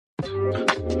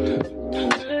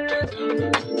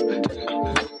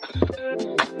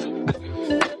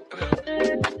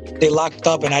They locked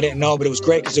up and I didn't know, but it was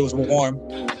great because it was warm.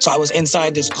 So I was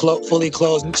inside this fully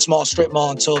closed small strip mall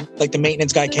until like the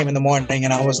maintenance guy came in the morning,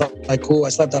 and I was like, cool, I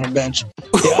slept on a bench.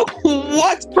 Yeah.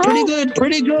 What, bro?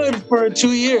 Pretty good for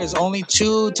 2 years. Only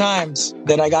 2 times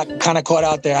that I got kind of caught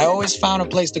out there. I always found a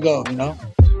place to go, you know?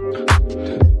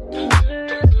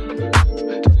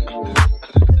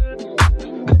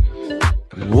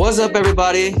 What's up,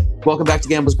 everybody? Welcome back to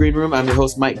Gamble's Green Room. I'm your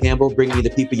host, Mike Gamble, bringing you the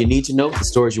people you need to know, the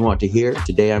stories you want to hear.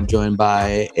 Today, I'm joined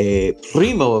by a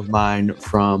primo of mine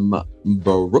from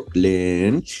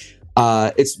Brooklyn.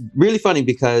 It's really funny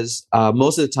because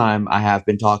most of the time I have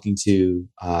been talking to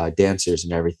dancers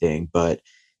and everything, but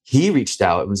he reached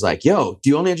out and was like, yo, do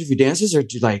you only interview dancers or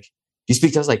do you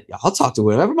speak to us? Like, I'll talk to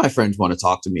whatever my friends want to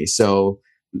talk to me. So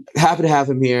happy to have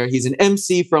him here. He's an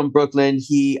MC from Brooklyn.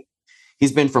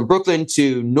 He's been from Brooklyn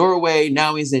to Norway.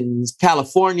 Now he's in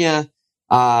California.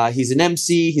 He's an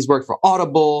MC. He's worked for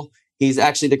Audible. He's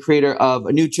actually the creator of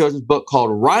a new children's book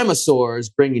called Rhymosaurs,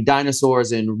 bringing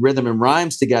dinosaurs and rhythm and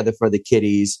rhymes together for the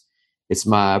kiddies. It's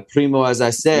my primo, as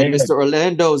I said, Mr.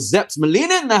 Orlando Zeps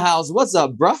Molina in the house. What's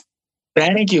up, bruh?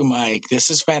 Thank you, Mike. This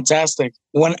is fantastic.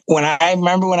 When I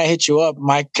remember when I hit you up,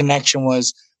 my connection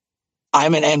was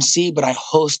I'm an MC, but I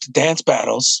host dance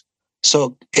battles.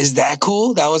 So is that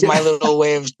cool? That was my little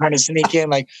way of trying to sneak in.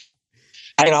 Like,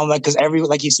 I'm like, because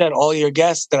like you said, all your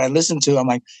guests that I listen to, I'm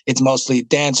like, it's mostly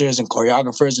dancers and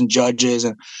choreographers and judges.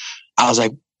 And I was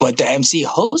like, but the MC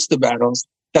hosts the battles.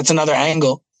 That's another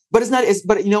angle. But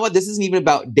but you know what? This isn't even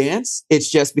about dance. It's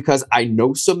just because I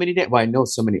know so many, I know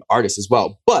so many artists as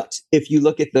well. But if you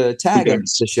look at the tag of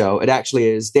the show, it actually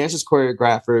is dancers,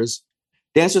 choreographers,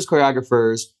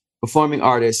 performing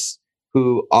artists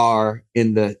who are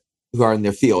in their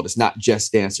field. It's not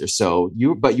just dancers. So you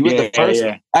were the first.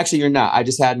 Yeah. Actually, you're not. I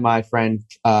just had my friend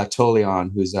Toli on,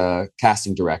 who's a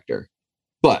casting director.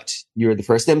 But you're the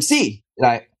first MC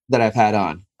that I've had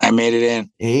on. I made it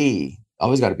in. Hey,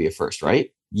 always got to be a first,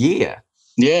 right? Yeah.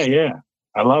 Yeah.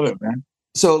 I love it, man.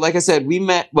 So, like I said, we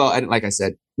met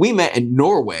in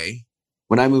Norway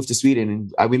when I moved to Sweden,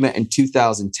 and we met in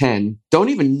 2010. Don't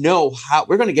even know how.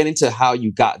 We're going to get into how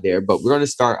you got there, but we're going to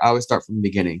start. I always start from the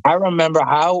beginning. I remember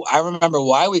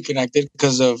why we connected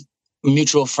because of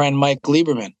mutual friend Mike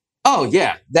Lieberman. Oh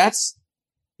yeah,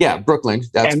 Brooklyn.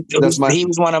 He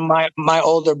was one of my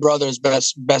older brother's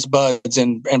best buds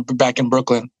and back in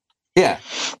Brooklyn. Yeah,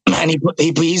 and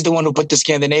he's the one who put the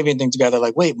Scandinavian thing together.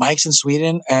 Like, wait, Mike's in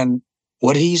Sweden, and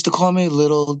what did he used to call me,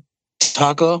 little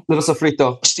Taco? Little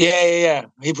Sofrito. Yeah.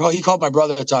 He called my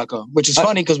brother Taco, which is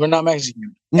funny because we're not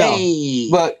Mexican. No, hey.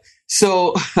 But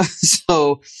so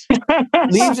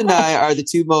Leaves and I are the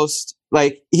two most,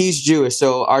 he's Jewish,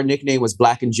 so our nickname was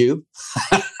Black and Jew.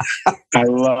 I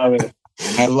love it.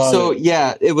 So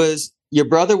yeah, it was, your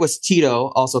brother was Tito,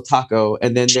 also Taco,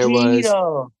 and then there was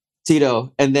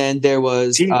Tito, and then there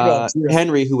was Tito.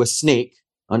 Henry, who was Snake.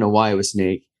 I don't know why it was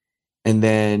Snake. And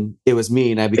then it was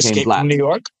me, and I became Escape Black. From New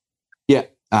York? Yeah,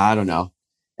 I don't know.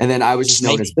 And then I was just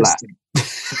known as Black.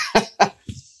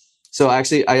 So I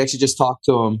actually just talked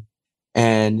to him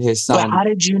and his son. But how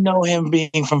did you know him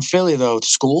being from Philly, though?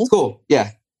 School,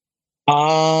 yeah.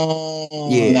 Oh,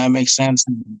 yeah. That makes sense.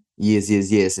 Yes.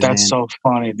 And that's so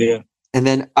funny, dude. And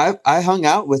then I hung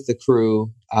out with the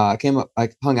crew. I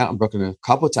hung out in Brooklyn a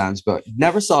couple of times, but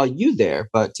never saw you there.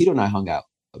 But Tito and I hung out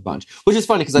a bunch, which is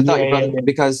funny because I thought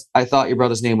because I thought your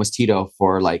brother's name was Tito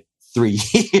for 3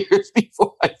 years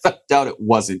before I found out it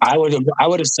wasn't. I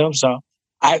would assume so.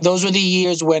 Those were the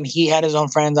years when he had his own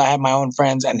friends, I had my own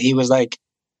friends, and he was a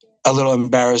little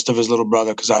embarrassed of his little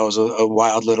brother because I was a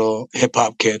wild little hip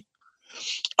hop kid.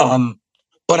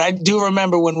 But I do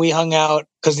remember when we hung out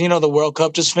because the World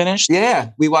Cup just finished.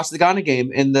 Yeah, we watched the Ghana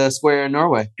game in the square in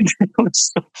Norway.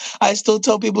 I still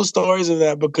tell people stories of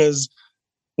that because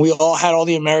we all had all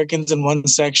the Americans in one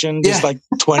section, just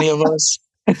 20 of us.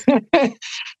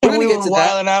 And we were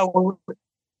wilding out. Oh,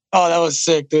 that was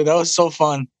sick, dude. That was so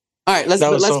fun. All right,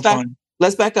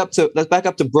 let's back up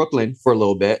to Brooklyn for a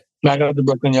little bit. Back up to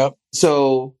Brooklyn, yep.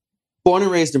 So, born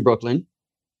and raised in Brooklyn.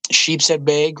 Sheepshead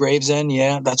Bay, Gravesend,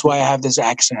 yeah. That's why I have this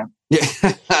accent. Yeah,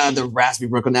 the raspy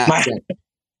Brooklyn accent.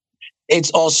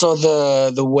 It's also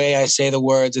the way I say the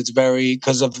words. It's very,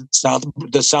 because of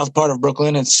the south part of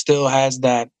Brooklyn, it still has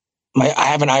that. I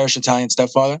have an Irish-Italian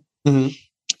stepfather. Mm-hmm.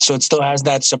 So it still has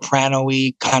that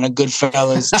soprano-y kind of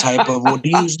Goodfellas type of, what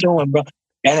are you doing, bro?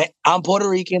 And I'm Puerto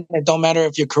Rican. It don't matter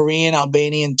if you're Korean,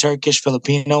 Albanian, Turkish,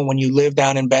 Filipino. When you live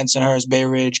down in Bensonhurst, Bay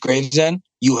Ridge, Gravesend,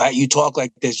 you talk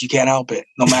like this. You can't help it,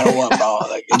 no matter what,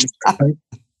 bro.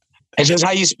 It's just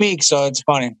how you speak, so it's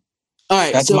funny. All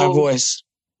right, That's my voice.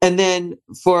 And then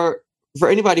for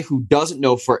anybody who doesn't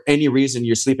know, for any reason,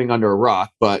 you're sleeping under a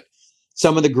rock, but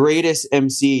some of the greatest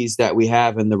MCs that we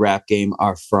have in the rap game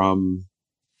are from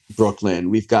Brooklyn.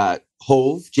 We've got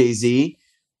Hove, Jay-Z,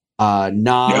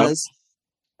 Nas,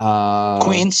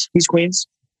 Queens. He's Queens.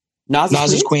 Nas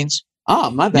is Queens.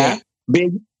 Oh, my bad. Yeah.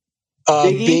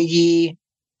 Biggie,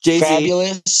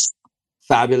 Jay-Z,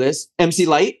 Fabulous, MC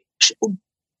Lyte,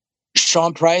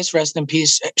 Sean Price, rest in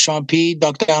peace, Sean P,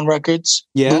 Duck Down Records,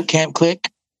 Boot Camp Click.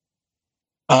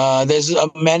 There's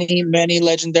many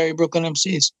legendary Brooklyn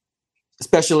MCs.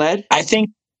 Special Ed? I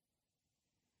think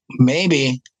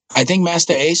maybe. I think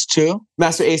Master Ace too.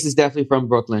 Master Ace is definitely from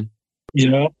Brooklyn.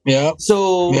 Yeah.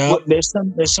 So there's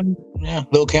some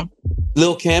Lil Kim.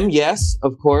 Lil Kim, yes,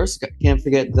 of course. Can't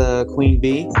forget the Queen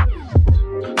Bee.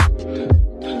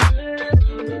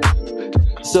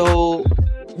 So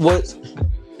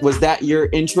was that your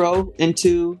intro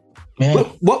into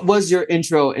what was your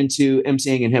intro into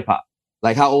MCing and hip hop?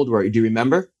 Like, how old were you? Do you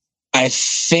remember? I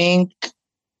think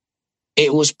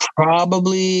it was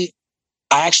probably,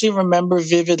 I actually remember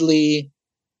vividly,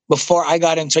 before I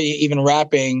got into even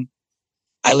rapping,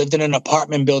 I lived in an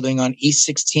apartment building on East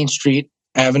 16th Street,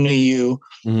 Avenue U.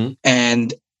 Mm-hmm.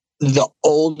 And the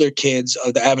older kids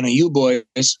of the Avenue U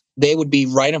boys, they would be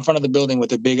right in front of the building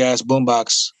with a big ass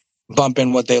boombox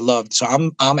bumping what they loved. So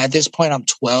I'm at this point, I'm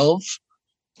 12,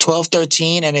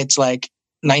 13, and it's like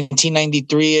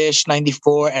 1993-ish,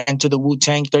 94, Enter the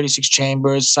Wu-Tang, 36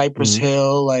 Chambers, Cypress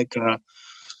Hill, like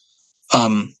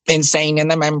Insane in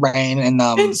the Membrane, and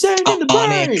Insane in the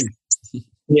Onyx.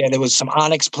 Yeah, there was some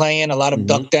Onyx playing, a lot of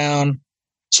Duck Down.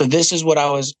 So this is what I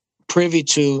was privy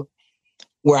to,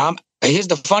 where here's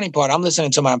the funny part, I'm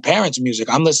listening to my parents' music.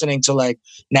 I'm listening to like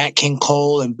Nat King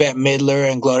Cole and Bette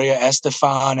Midler and Gloria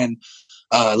Estefan and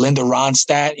Linda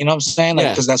Ronstadt, you know what I'm saying? Like,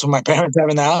 because that's what my parents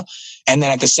have now. And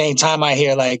then at the same time, I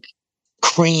hear like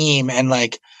Cream and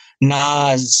like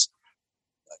Nas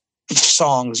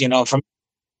songs, you know,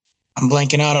 I'm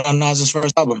blanking out on Nas's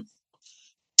first album.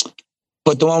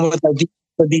 But the one with like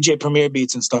the DJ Premier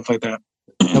beats and stuff like that.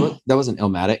 That wasn't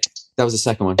Illmatic. That was the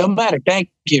second one. Illmatic. Thank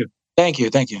you.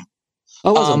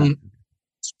 Oh,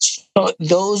 so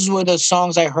those were the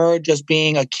songs I heard just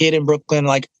being a kid in Brooklyn,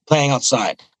 like playing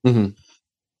outside. Mm-hmm.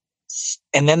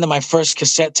 And then my first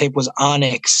cassette tape was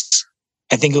Onyx.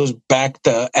 I think it was Back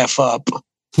the F Up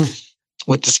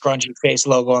with the scrunchy face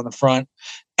logo on the front.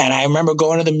 And I remember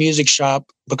going to the music shop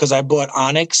because I bought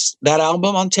Onyx, that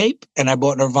album, on tape, and I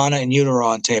bought Nirvana and Utero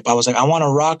on tape. I was like, I want a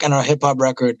rock and a hip hop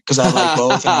record because I like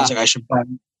both. And I was like, I should buy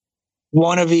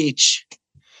one of each.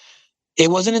 It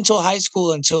wasn't until high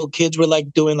school until kids were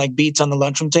like doing like beats on the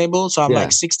lunchroom table. So I'm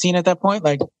like 16 at that point.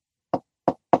 Like,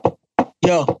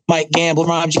 yo, Mike Gamble,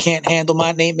 rhymes you can't handle.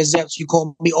 My name is Zeps. You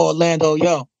call me Orlando,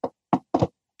 yo.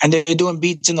 And they're doing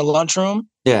beats in the lunchroom.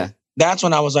 Yeah. That's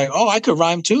when I was like, oh, I could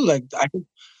rhyme too. Like,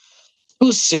 it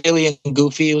was silly and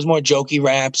goofy. It was more jokey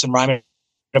raps and rhyming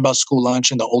about school lunch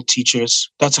and the old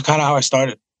teachers. That's kind of how I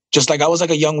started. Just like I was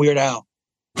like a young Weird Al,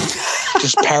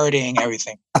 just parodying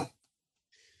everything.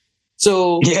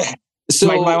 So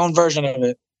like my own version of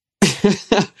it.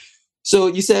 So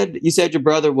you said your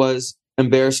brother was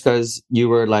embarrassed because you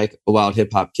were like a wild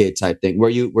hip hop kid type thing. Were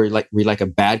you like a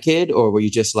bad kid, or were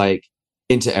you just like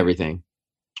into everything?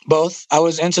 Both. I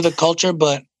was into the culture,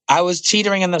 but I was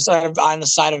teetering on the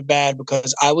side of bad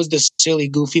because I was the silly,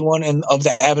 goofy one of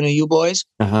the Avenue U boys.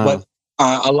 But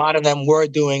a lot of them were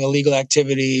doing illegal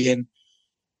activity,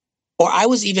 or I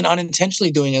was even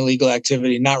unintentionally doing illegal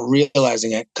activity, not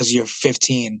realizing it because you're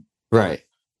 15. Right.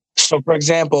 So, for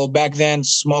example, back then,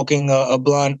 smoking a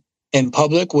blunt in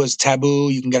public was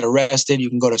taboo. You can get arrested. You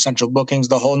can go to central bookings,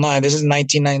 the whole nine. This is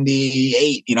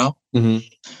 1998, you know? Mm-hmm.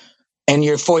 And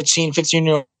your 14,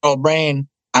 15-year-old brain,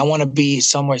 I want to be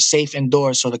somewhere safe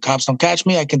indoors so the cops don't catch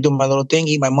me. I can do my little thing,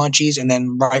 eat my munchies, and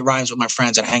then write rhymes with my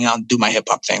friends and hang out and do my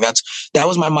hip-hop thing. That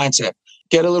was my mindset.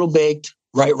 Get a little baked,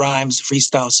 write rhymes,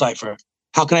 freestyle cypher.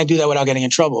 How can I do that without getting in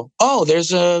trouble? Oh,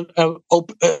 there's an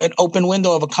open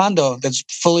window of a condo that's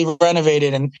fully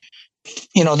renovated, and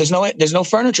you know there's no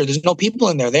furniture, there's no people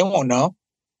in there. They won't know.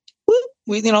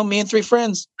 Me and 3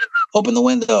 friends open the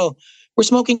window. We're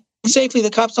smoking safely. The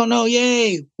cops don't know.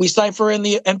 Yay! We cipher in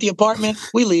the empty apartment.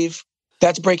 We leave.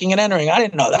 That's breaking and entering. I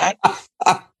didn't know that.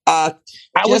 I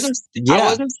wasn't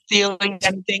stealing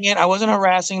anything. I wasn't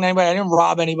harassing anybody. I didn't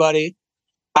rob anybody.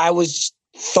 I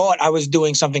thought I was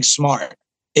doing something smart.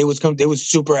 It was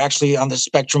super actually on the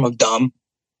spectrum of dumb.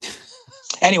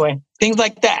 Anyway, things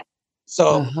like that.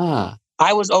 So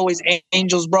I was always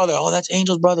Angel's brother. Oh, that's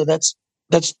Angel's brother. That's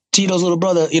that's Tito's little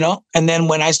brother, you know? And then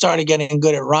when I started getting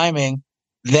good at rhyming,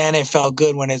 then it felt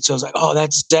good when it was like, oh,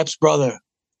 that's Zepp's brother.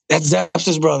 That's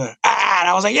Zepp's brother. And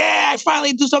I was like, yeah, I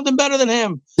finally do something better than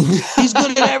him. He's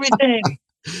good at everything.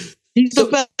 He's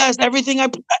the best. Everything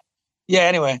yeah,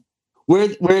 anyway.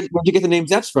 Where'd you get the name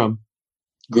Zepp's from?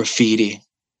 Graffiti.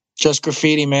 Just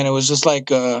graffiti, man. It was just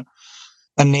like a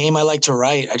name I like to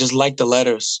write. I just like the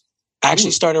letters. I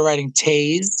actually started writing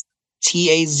Taze,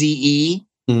 Taze.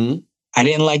 Mm-hmm. I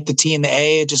didn't like the T and the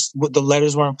A. It just the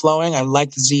letters weren't flowing. I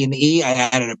liked the Z and the E. I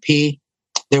added a P.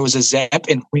 There was a Zepp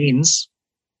in Queens.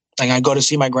 Like I go to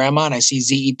see my grandma and I see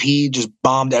ZEP just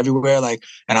bombed everywhere. Like,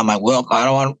 and I'm like, well, I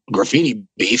don't want graffiti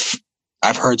beef.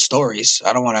 I've heard stories.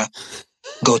 I don't want to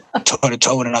go toe to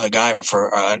toe with another guy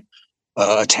for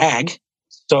a tag.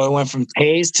 So it went from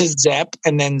Taze to Zepp,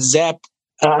 and then Zepp's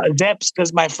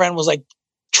because my friend was like,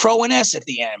 throw an S at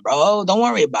the end, bro. Don't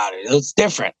worry about it. It's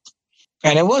different.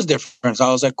 And it was different. So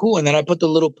I was like, cool. And then I put the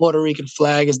little Puerto Rican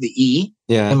flag as the E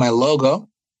in my logo.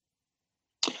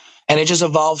 And it just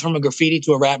evolved from a graffiti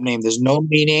to a rap name. There's no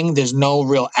meaning. There's no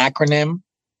real acronym.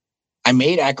 I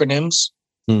made acronyms,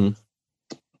 you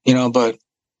know, but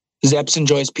Zeps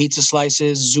enjoys pizza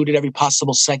slices, zooted every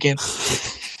possible second.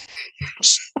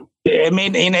 It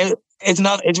made, you know,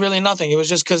 it's really nothing. It was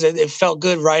just because it felt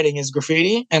good writing as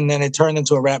graffiti, and then it turned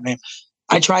into a rap name.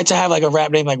 I tried to have like a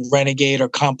rap name like Renegade or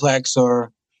Complex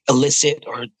or Illicit,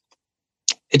 or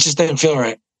it just didn't feel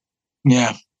right.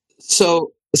 Yeah.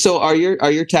 So are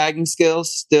your tagging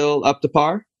skills still up to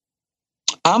par?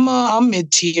 I'm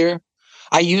mid-tier.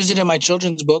 I used it in my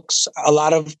children's books.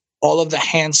 All of the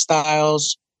hand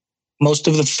styles, most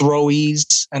of the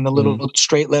throwies and the little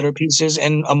straight letter pieces,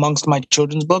 and amongst my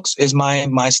children's books is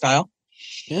my style.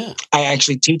 Yeah. I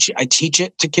teach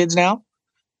it to kids now.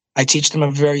 I teach them a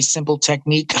very simple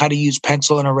technique, how to use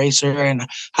pencil and eraser and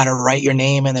how to write your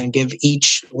name, and then give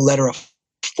each letter a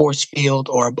force field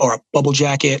or a bubble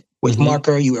jacket with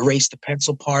marker. You erase the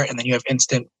pencil part, and then you have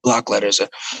instant block letters.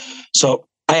 So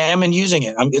I am using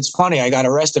it. It's funny. I got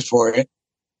arrested for it.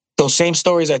 Those same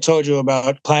stories I told you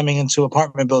about climbing into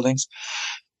apartment buildings.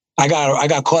 I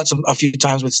got caught a few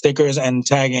times with stickers and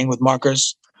tagging with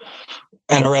markers,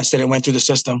 and arrested and went through the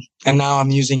system. And now I'm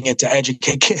using it to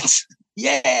educate kids.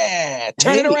 Yeah,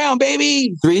 turn it around,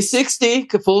 baby. 360,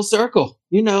 full circle.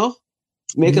 You know,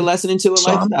 make a lesson into a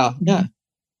lifestyle. Yeah,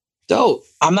 dope.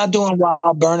 I'm not doing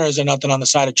wild burners or nothing on the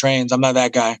side of trains. I'm not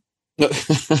that guy.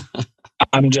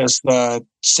 I'm just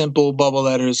simple bubble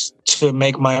letters to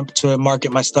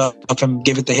market my stuff and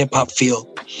give it the hip hop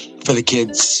feel for the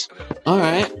kids. All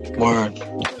right. Word.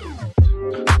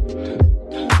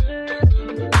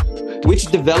 Which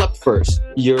developed first,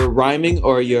 your rhyming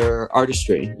or your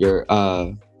artistry?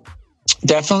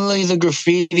 Definitely the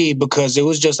graffiti, because it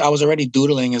was just I was already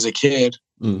doodling as a kid.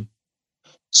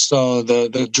 So the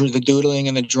doodling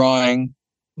and the drawing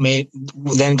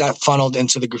then got funneled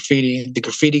into the graffiti. The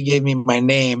graffiti gave me my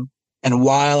name, and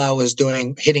while I was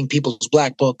hitting people's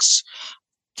black books,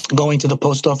 going to the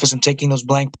post office and taking those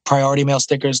blank priority mail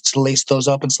stickers to lace those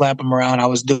up and slap them around, I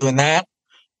was doing that.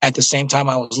 At the same time,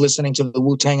 I was listening to the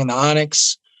Wu-Tang and the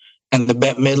Onyx, and the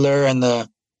Bette Midler and the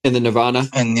Nirvana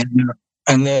and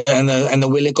the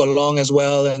Willie Colon as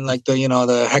well, and like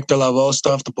the Hector Lavoe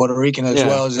stuff, the Puerto Rican as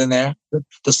well is in there,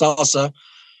 the salsa.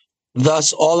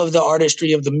 Thus, all of the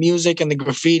artistry of the music and the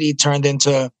graffiti turned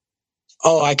into,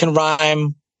 I can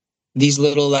rhyme these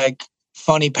little like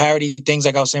funny parody things,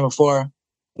 like I was saying before.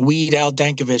 Weed Al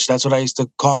Dankovich, that's what I used to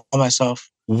call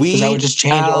myself. Weed I would just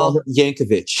change Al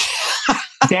Yankovic.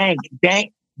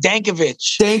 Dankovich.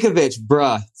 Dankovich,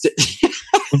 bruh.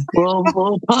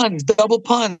 Little puns, double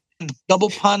pun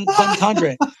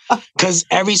conjure. Because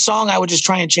every song I would just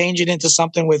try and change it into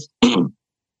something with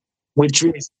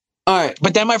trees. All right.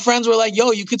 But then my friends were like,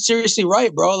 yo, you could seriously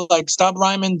write, bro. Like, stop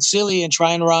rhyming silly and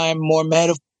try and rhyme more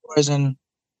metaphors and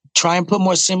try and put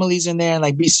more similes in there and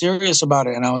like be serious about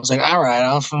it. And I was like, all right.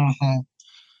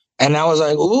 And I was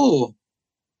like, ooh,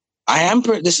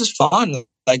 this is fun.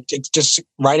 Like, just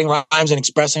writing rhymes and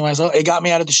expressing myself. It got me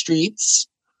out of the streets.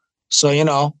 So,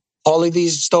 all of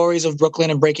these stories of Brooklyn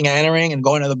and breaking and entering and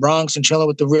going to the Bronx and chilling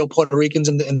with the real Puerto Ricans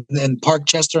in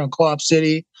Parkchester and Co-op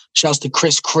City. Shouts to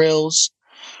Chris Krills.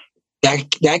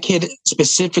 That kid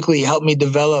specifically helped me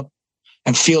develop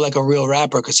and feel like a real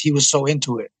rapper because he was so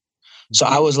into it. So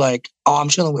I was like, I'm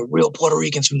chilling with real Puerto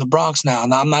Ricans from the Bronx now.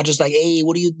 And I'm not just like, hey,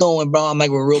 what are you doing, bro? I'm like,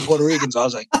 we're real Puerto Ricans. So I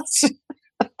was like,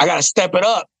 I got to step it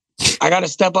up. I got to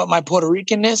step up my Puerto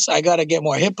Ricanness. I got to get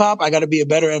more hip hop. I got to be a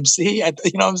better MC. You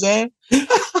know what I'm saying?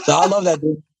 So I love that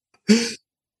dude.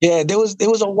 Yeah, there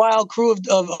was a wild crew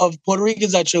of Puerto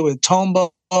Ricans I chilled with, Tone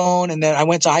Bone, and then I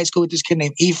went to high school with this kid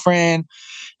named Efren,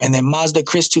 and then Mazda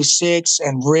Chris 26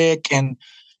 and Rick and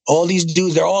all these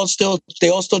dudes. They all still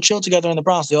chill together in the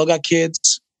Bronx. They all got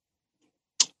kids.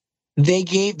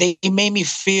 They made me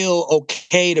feel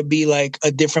okay to be like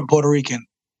a different Puerto Rican.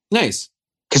 Nice.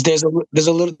 Because there's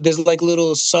like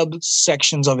little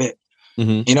subsections of it,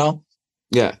 you know?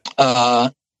 Yeah.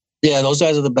 Yeah, those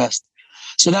guys are the best.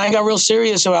 So then I got real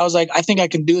serious. So I was like, I think I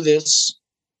can do this.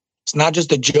 It's not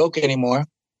just a joke anymore.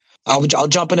 I'll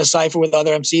jump in a cypher with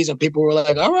other MCs, and people were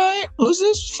like, all right, who's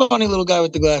this funny little guy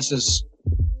with the glasses?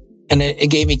 And it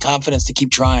gave me confidence to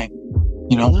keep trying,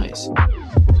 you know? Nice.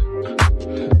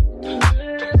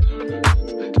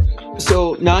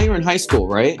 So now you're in high school,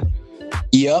 right?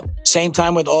 Yep. Same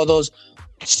time with all those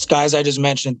guys I just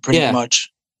mentioned, pretty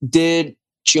much.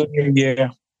 Junior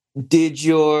year. Did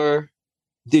your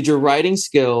writing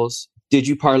skills, did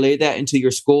you parlay that into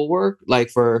your schoolwork? Like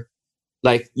for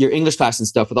like your English class and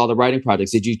stuff with all the writing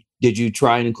projects, did you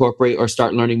try and incorporate or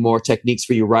start learning more techniques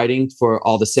for your writing for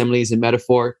all the similes and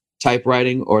metaphor type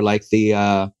writing, or like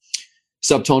the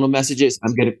subtonal messages?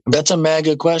 That's a mad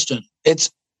good question.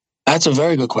 That's a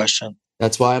very good question.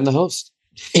 That's why I'm the host.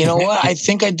 You know what? I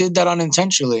think I did that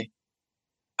unintentionally.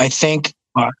 I think,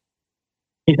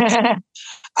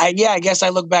 I guess I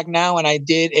look back now and I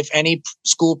did. If any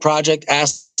school project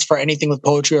asked for anything with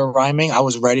poetry or rhyming, I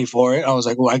was ready for it. I was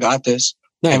like, "Oh, I got this,"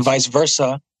 Nice. And vice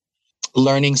versa.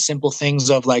 Learning simple things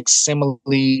of like simile,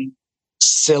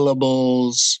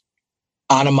 syllables,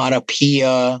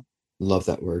 onomatopoeia. Love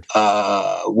that word.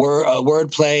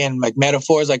 Wordplay and like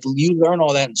metaphors. Like you learn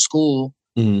all that in school.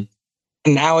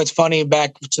 Mm-hmm. Now it's funny,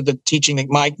 back to the teaching.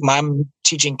 Like I'm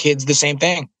teaching kids the same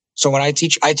thing. So when I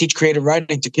teach creative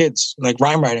writing to kids, like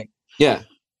rhyme writing. Yeah.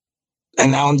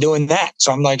 And now I'm doing that.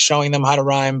 So I'm like showing them how to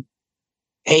rhyme.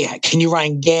 Hey, can you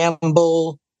rhyme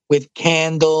gamble with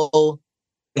candle?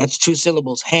 That's 2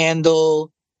 syllables.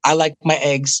 Handle. I like my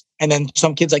eggs. And then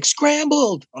some kids like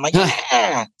scrambled. I'm like,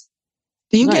 yeah.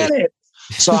 Do you get it?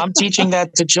 So I'm teaching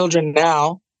that to children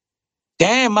now.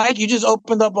 Damn, Mike, you just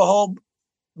opened up a whole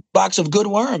box of good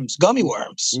worms, gummy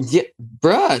worms. Yeah,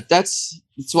 bruh, that's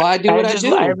why I do what I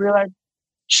do. I realized,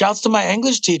 shouts to my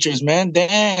English teachers, man.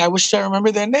 Dang, I wish I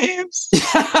remember their names.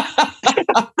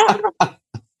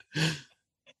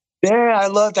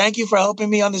 Yeah, thank you for helping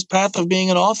me on this path of being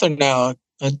an author now,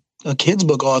 a kid's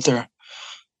book author.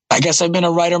 I guess I've been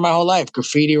a writer my whole life.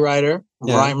 Graffiti writer,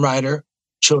 rhyme writer,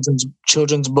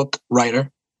 children's book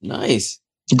writer. Nice.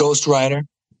 Ghost writer.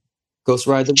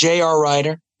 J.R.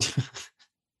 Ryder.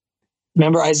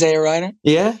 Remember Isaiah Ryder?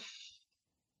 Yeah.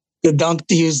 He was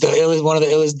one of the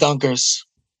illest dunkers.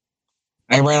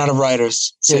 I ran out of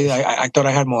writers. See, I thought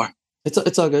I had more.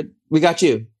 It's all good. We got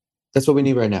you. That's what we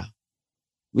need right now.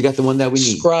 We got the one that we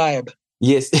need. Scribe.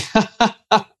 Yes.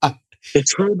 The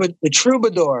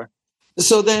troubadour.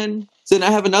 So then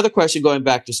I have another question going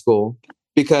back to school,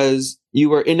 because you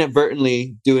were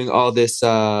inadvertently doing all this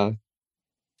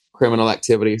criminal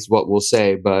activity is what we'll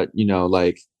say, but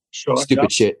like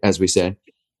stupid shit, as we say.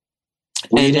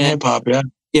 Weed and hip hop, yeah.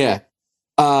 Yeah.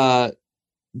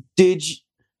 Did you,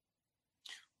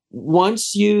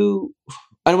 once you,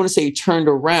 I don't want to say you turned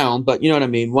around, but you know what I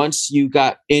mean? Once you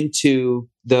got into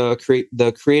the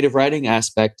creative writing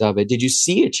aspect of it, did you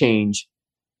see a change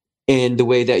in the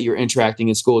way that you're interacting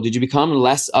in school? Did you become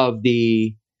less of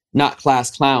the not class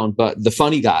clown, but the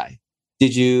funny guy?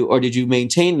 Did you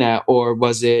maintain that, or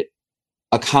was it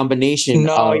a combination?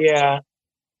 No, yeah.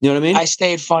 You know what I mean? I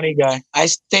stayed funny guy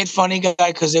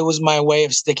because it was my way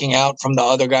of sticking out from the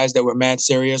other guys that were mad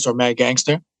serious or mad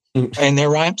gangster in their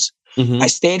rhymes. Mm-hmm. I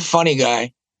stayed funny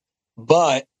guy,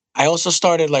 but I also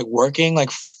started like working,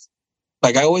 like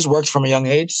I always worked from a young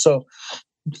age. So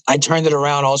I turned it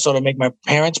around also to make my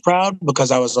parents proud,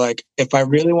 because I was like, if I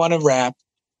really want to rap,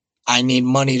 I need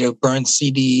money to burn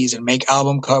CDs and make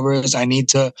album covers. I need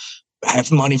to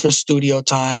have money for studio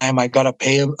time. I got to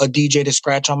pay a DJ to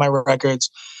scratch on my records.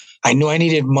 I knew I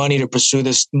needed money to pursue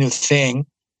this new thing.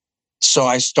 So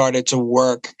I started to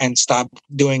work and stop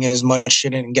doing as much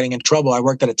shit and getting in trouble. I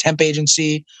worked at a temp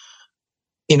agency.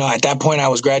 At that point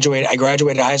I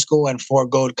graduated high school and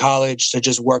forgoed college to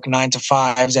just work 9 to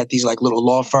 5s at these like little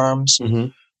law firms. Mm-hmm.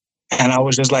 And I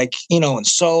was just like, in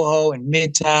Soho and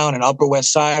Midtown and Upper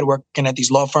West Side, working at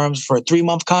these law firms for a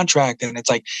 3-month contract. And it's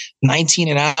like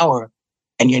 $19 an hour.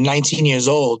 And you're 19 years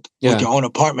old with your own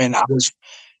apartment.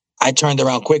 I turned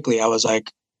around quickly. I was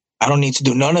like, I don't need to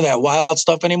do none of that wild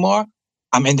stuff anymore.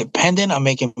 I'm independent. I'm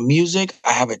making music.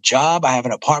 I have a job. I have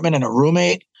an apartment and a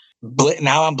roommate.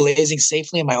 Now I'm blazing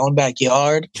safely in my own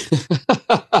backyard.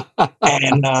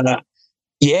 And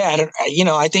Yeah,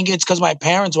 I think it's because my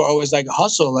parents were always like,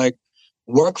 hustle, like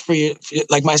work for you.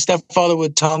 Like my stepfather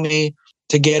would tell me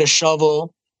to get a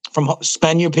shovel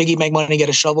spend your piggy, make money, get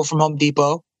a shovel from Home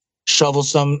Depot, shovel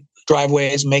some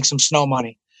driveways, make some snow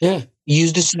money. Yeah.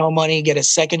 Use the snow money, get a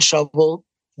second shovel,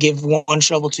 give one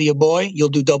shovel to your boy. You'll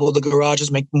do double the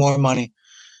garages, make more money.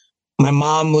 My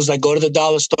mom was like, go to the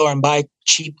dollar store and buy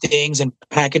cheap things and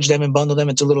package them and bundle them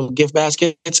into little gift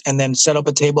baskets and then set up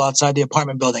a table outside the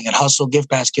apartment building and hustle gift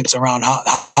baskets around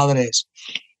holidays.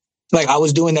 Like I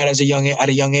was doing that at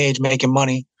a young age, making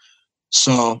money.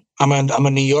 So I'm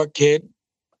a New York kid.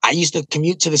 I used to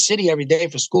commute to the city every day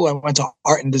for school. I went to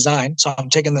art and design. So I'm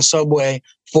taking the subway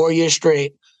 4 years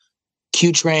straight,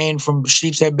 Q train from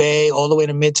Sheepshead Bay all the way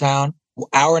to Midtown,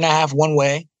 hour and a half one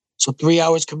way. So 3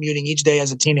 hours commuting each day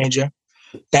as a teenager.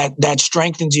 That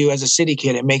strengthens you as a city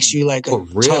kid. It makes you like a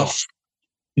tough,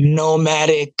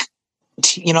 nomadic,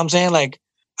 you know what I'm saying? Like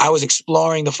I was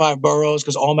exploring the 5 boroughs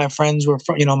because all my friends were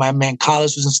from, my man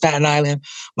Collis was in Staten Island.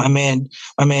 My man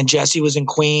Jesse was in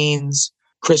Queens.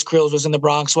 Chris Krills was in the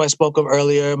Bronx, who I spoke of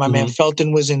earlier. My man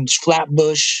Felton was in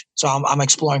Flatbush. So I'm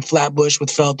exploring Flatbush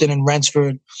with Felton and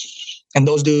Rensford and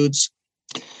those dudes.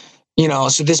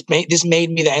 So this made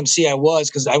me the MC I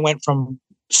was because I went from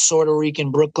Puerto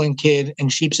Rican Brooklyn kid in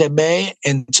Sheepshead Bay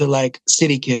into like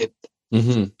city kid,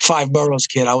 5 boroughs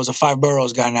kid. I was a 5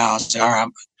 boroughs guy now. All right.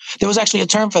 There was actually a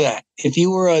term for that. If you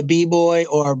were a b-boy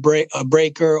or a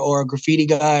breaker or a graffiti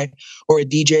guy or a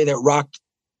DJ that rocked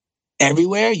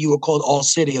everywhere, you were called all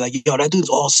city. Like, yo, that dude's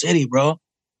all city, bro.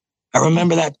 I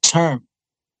remember that term.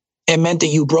 It meant that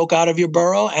you broke out of your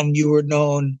borough and you were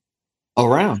known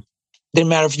around. Didn't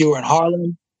matter if you were in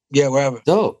Harlem, wherever.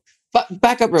 Dope.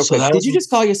 Back up real quick. Did you just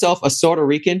call yourself a Puerto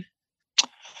Rican?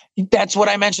 That's what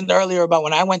I mentioned earlier about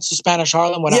when I went to Spanish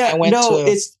Harlem. I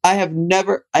have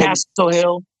never Castle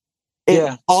Hill.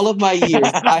 In all of my years,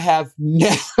 I have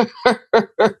never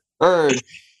heard.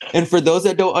 And for those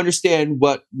that don't understand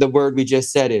what the word we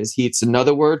just said is, it's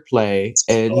another word play,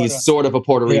 and he's sort of a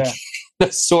Puerto Rican.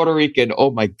 Puerto Rican.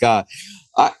 Oh my God.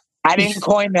 I didn't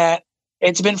coin that.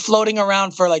 It's been floating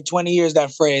around for like 20 years,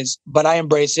 that phrase, but I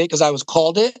embrace it because I was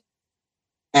called it.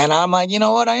 And I'm like, you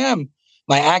know what? I am.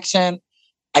 My accent,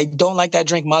 I don't like that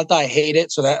drink Malta. I hate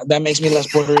it. So that makes me less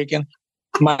Puerto Rican.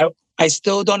 I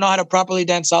still don't know how to properly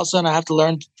dance salsa, and I have to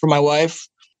learn from my wife.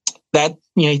 That,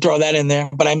 you throw that in there,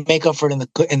 but I make up for it in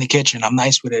the kitchen. I'm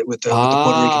nice with it with the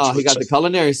Puerto Rican food. He got the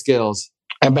culinary skills.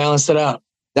 I balanced it out.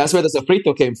 That's where the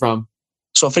sofrito came from.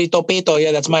 Sofrito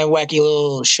Pito, that's my wacky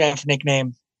little chef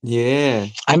nickname. Yeah.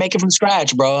 I make it from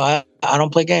scratch, bro. I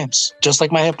don't play games. Just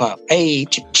like my hip hop. Hey.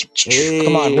 Come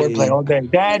on, wordplay all day.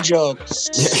 Dad jokes.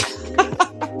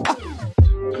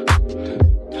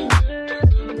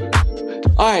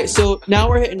 All right, so now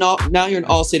now you're an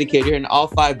all city kid. You're in all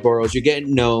 5 boroughs. You're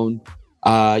getting known.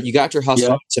 You got your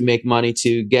hustle to make money,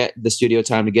 to get the studio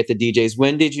time, to get the DJs.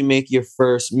 When did you make your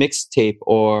first mixtape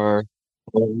or?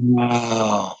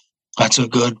 Wow, that's a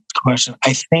good question.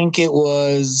 I think it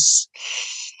was.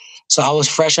 So I was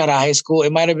fresh out of high school.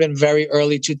 It might have been very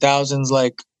early 2000s,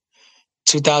 like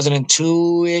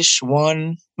 2002-ish,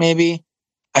 1 maybe.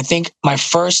 I think my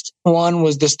first one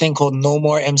was this thing called No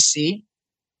More MC.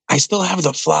 I still have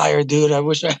the flyer, dude. I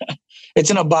wish it's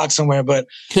in a box somewhere, but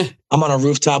I'm on a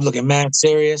rooftop looking mad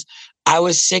serious. I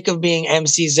was sick of being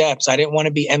MC Zeps. I didn't want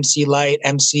to be MC Light,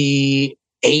 MC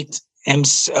 8,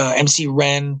 MC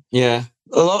Ren. Yeah.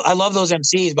 I love those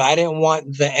MCs, but I didn't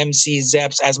want the MC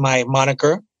Zeps as my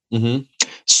moniker. Mm-hmm.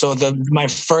 So my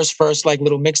first like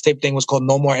little mixtape thing was called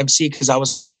No More MC because I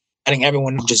was letting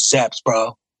everyone know just Zeps,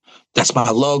 bro. That's my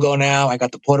logo now. I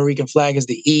got the Puerto Rican flag as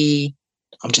the E.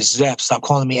 I'm just Zeps. Stop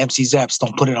calling me MC Zeps.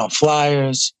 Don't put it on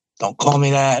flyers. Don't call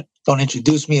me that. Don't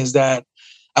introduce me as that.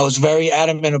 I was very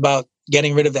adamant about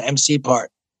getting rid of the MC part.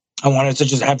 I wanted to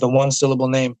just have the 1-syllable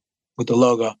name with the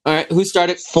logo. All right. Who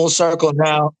started? Full circle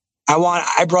now.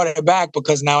 I brought it back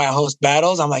because now I host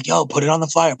battles. I'm like, yo, put it on the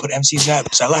flyer. Put MC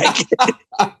Zeps. I like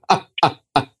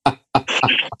it.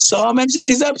 So I'm MC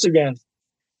Zeps again.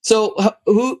 So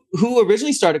who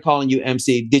originally started calling you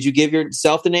MC? Did you give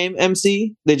yourself the name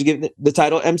MC? Did you give the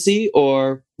title MC?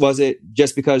 Or was it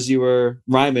just because you were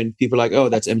rhyming, people were like, oh,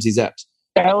 that's MC Zeps?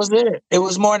 That was it. It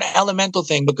was more an elemental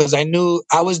thing because I knew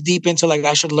I was deep into like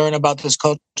I should learn about this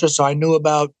culture. So I knew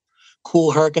about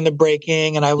Kool Herc and the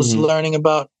breaking, and I was learning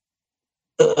about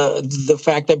the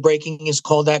fact that breaking is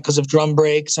called that because of drum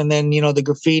breaks, and then the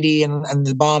graffiti and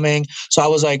the bombing. So I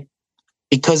was like,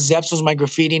 because Zeps was my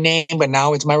graffiti name, but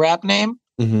now it's my rap name.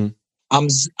 Mm-hmm. I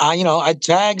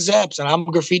tag Zeps and I'm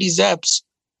graffiti Zeps.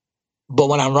 But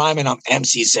when I'm rhyming, I'm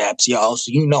MC Zeps, yo.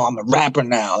 So I'm a rapper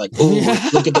now. Like, ooh,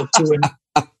 look at the two.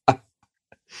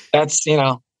 That's,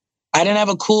 I didn't have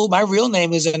my real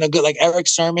name isn't a good, like Eric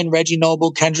Sermon, Reggie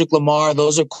Noble, Kendrick Lamar.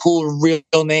 Those are cool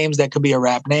real names that could be a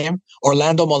rap name.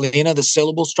 Orlando Molina, the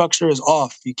syllable structure is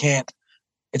off. You can't,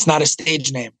 it's not a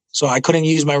stage name. So I couldn't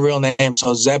use my real name.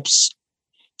 So Zeps,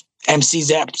 MC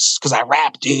Zeps, because I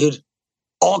rap, dude.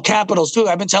 All capitals too.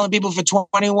 I've been telling people for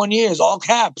 21 years, all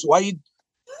caps. Why you?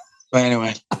 But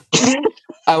anyway.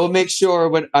 I will make sure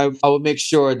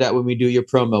that when we do your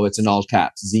promo, it's in all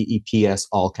caps. ZEPS,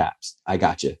 all caps. I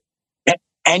got you.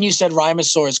 And you said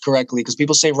Rhymosaurus correctly, because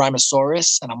people say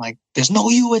Rhymosaurus, and I'm like, there's no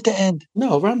U at the end.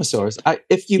 No, Rhymosaurus.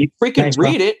 If you freaking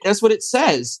read it, that's what it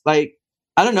says. Like,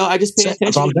 I don't know. I just pay attention.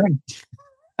 That's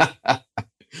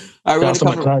all right,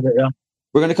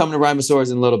 we're going to come to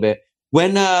Rhymosaurus in a little bit.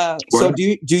 When so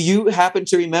do you happen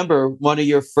to remember one of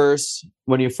your first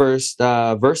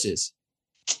verses?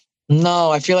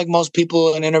 No, I feel like most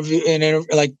people in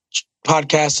like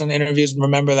podcasts and interviews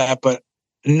remember that, but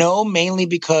no, mainly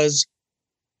because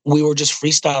we were just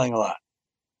freestyling a lot.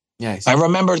 Nice. I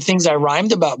remember things I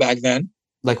rhymed about back then.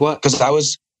 Like what? Because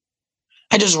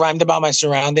I just rhymed about my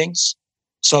surroundings.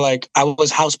 So like I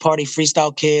was house party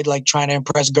freestyle kid, like trying to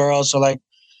impress girls. So like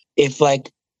if like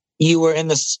you were at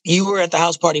the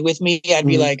house party with me, I'd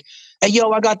be like, hey,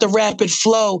 yo, I got the rapid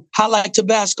flow. Hot like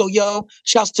Tabasco, yo.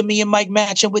 Shouts to me and Mike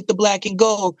matching with the black and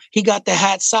gold. He got the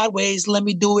hat sideways. Let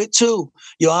me do it too.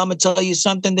 Yo, I'm going to tell you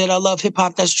something that I love hip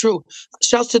hop. That's true.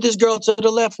 Shouts to this girl to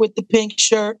the left with the pink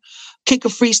shirt. Kick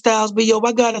of freestyles. But yo,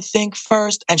 I got to think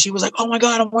first. And she was like, oh my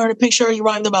God, I'm wearing a pink shirt. He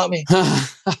rhymed about me.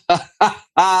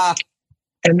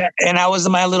 And that was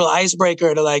my little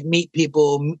icebreaker to like meet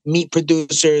people, meet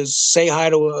producers, say hi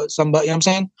to somebody. You know what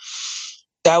I'm saying?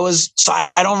 So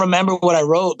I don't remember what I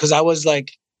wrote because I was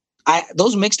like,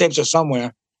 those mixtapes are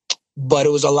somewhere, but it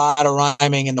was a lot of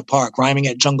rhyming in the park, rhyming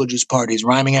at Jungle Juice parties,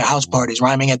 rhyming at house parties,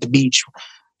 rhyming at the beach,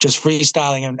 just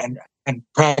freestyling and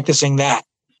practicing that.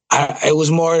 It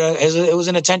was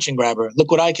an attention grabber.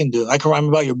 Look what I can do. I can rhyme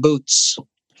about your boots.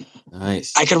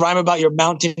 Nice. I could rhyme about your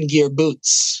mountain gear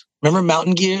boots. Remember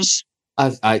mountain gears?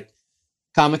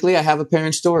 Comically, I have a pair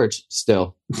in storage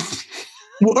still.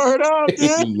 Word up,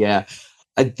 dude. Yeah.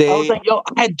 I was like, yo,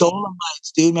 I had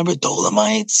Dolomites, dude. Remember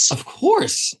Dolomites? Of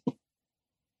course.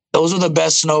 Those are the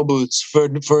best snow boots for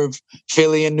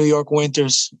Philly and New York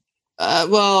winters.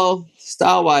 Well,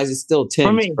 style-wise, it's still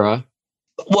Tim's, bro.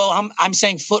 Well, I'm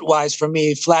saying foot-wise for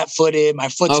me, flat-footed. My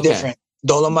foot's different.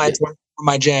 Dolomites were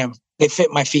my jam. They fit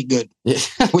my feet good. Yeah.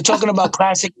 We're talking about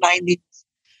classic 90s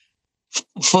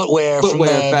footwear from the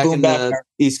back boom in bap the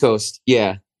East Coast.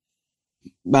 Yeah.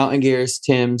 Mountain Gears,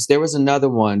 Tim's. There was another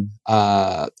one. It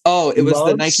was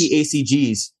the Nike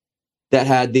ACGs that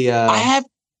had the. I have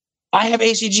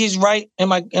ACGs right in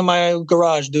my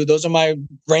garage, dude. Those are my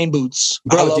rain boots.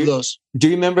 Bro, I love those. Do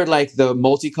you remember like the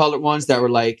multicolored ones that were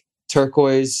like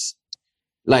turquoise?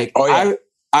 Like I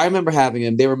remember having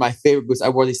them. They were my favorite boots. I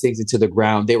wore these things into the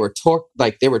ground. They were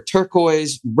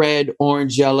turquoise, red,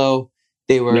 orange, yellow.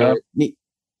 They were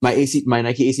my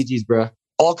Nike ACGs, bro.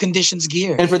 All Conditions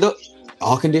gear. And for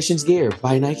All Conditions gear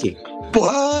by Nike.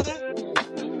 What?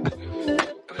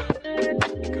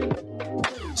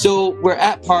 So we're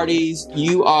at parties.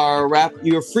 You are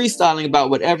you're freestyling about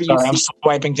whatever you see. I'm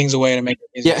swiping things away to make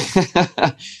it easier.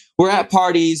 Yeah. We're at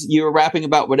parties. You're rapping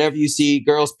about whatever you see.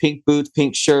 Girls, pink boots,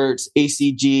 pink shirts,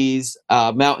 ACGs,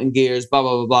 mountain gears, blah,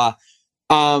 blah, blah,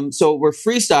 blah. So we're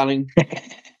freestyling.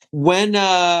 When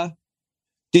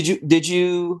did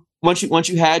you once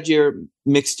you had your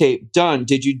mixtape done,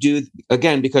 did you do,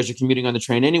 again, because you're commuting on the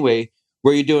train anyway,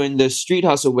 were you doing the street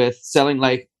hustle with selling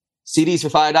like CDs for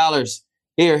 $5?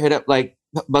 Here, hit up like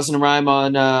busting a rhyme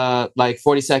on like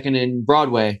 42nd and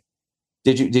Broadway.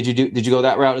 Did you go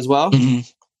that route as well? Mm-hmm.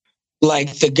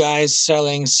 Like the guys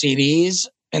selling CDs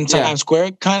in Times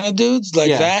Square kind of dudes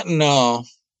like that? No.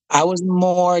 I was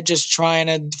more just trying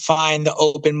to find the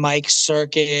open mic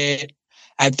circuit.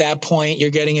 At that point, you're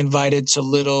getting invited to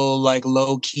little like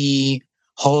low-key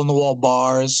hole-in-the-wall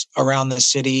bars around the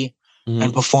city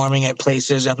and performing at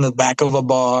places at the back of a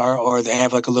bar, or they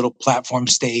have like a little platform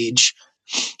stage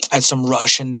at some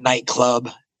Russian nightclub.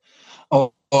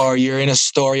 Or you're in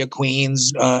Astoria,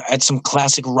 Queens, at some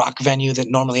classic rock venue that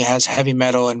normally has heavy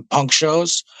metal and punk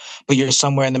shows, but you're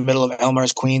somewhere in the middle of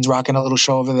Elmhurst, Queens, rocking a little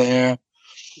show over there.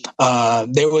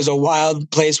 There was a wild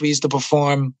place we used to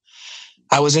perform.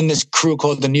 I was in this crew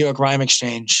called the New York Rhyme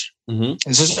Exchange.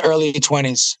 This is early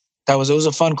 20s. It was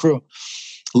a fun crew.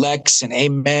 Lex and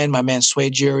Amen, my man Sway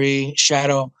Jury,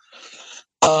 Shadow,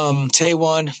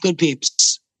 Tay1, good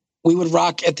peeps. We would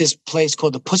rock at this place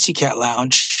called the Pussycat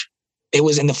Lounge. It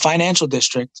was in the financial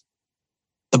district.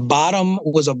 The bottom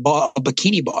was a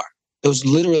bikini bar. There was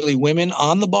literally women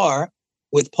on the bar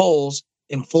with poles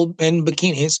in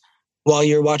bikinis while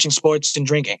you're watching sports and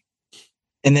drinking.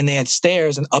 And then they had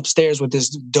stairs and upstairs with this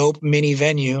dope mini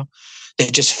venue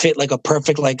that just fit like a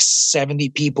perfect, like 70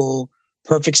 people,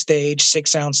 perfect stage,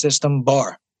 6 sound system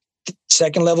bar.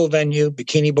 Second level venue,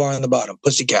 bikini bar on the bottom,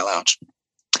 Pussycat Lounge.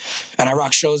 And I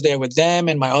rock shows there with them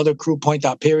and my other crew, Point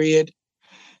Out Period.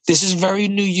 This is very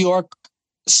New York,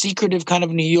 secretive kind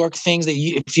of New York things that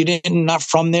if you didn't, not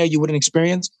from there, you wouldn't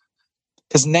experience.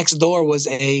 Because next door was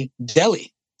a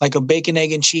deli, like a bacon,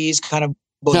 egg, and cheese kind of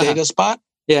bodega spot.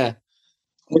 Yeah.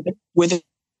 With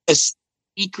a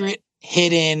secret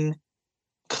hidden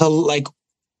like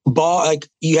bar, like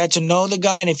you had to know the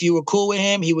guy, and if you were cool with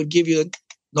him, he would give you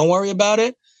don't worry about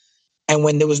it. And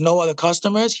when there was no other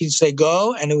customers, he'd say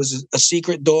go, and it was a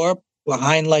secret door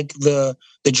behind like the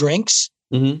drinks,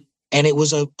 mm-hmm. and it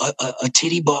was a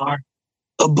titty bar,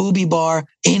 a booby bar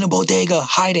in a bodega,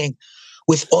 hiding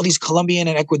with all these Colombian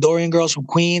and Ecuadorian girls from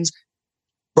Queens.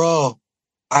 Bro,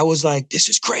 I was like, this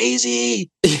is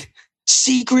crazy.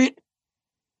 Secret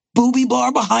booby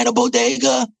bar behind a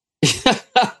bodega.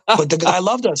 But the guy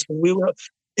loved us.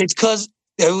 It's because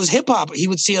it was hip hop. He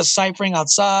would see us ciphering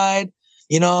outside.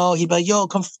 You know, he'd be like, yo,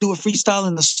 come do a freestyle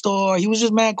in the store. He was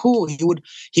just mad cool.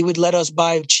 He would let us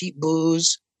buy cheap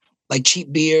booze, like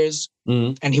cheap beers.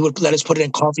 Mm-hmm. And he would let us put it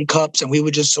in coffee cups. And we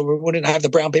would so we wouldn't have the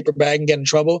brown paper bag and get in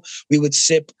trouble. We would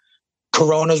sip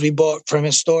Coronas we bought from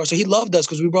his store. So he loved us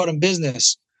because we brought him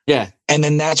business. Yeah. And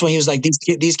then that's when he was like,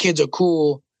 these kids are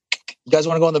cool. You guys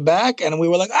want to go in the back? And we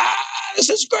were like, this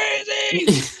is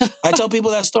crazy. I tell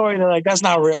people that story. They're like, that's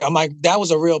not real. I'm like, that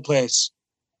was a real place.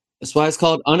 That's why it's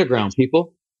called underground,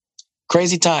 people.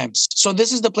 Crazy times. So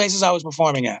this is the places I was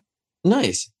performing at.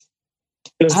 Nice.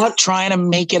 Trying to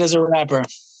make it as a rapper,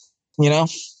 you know?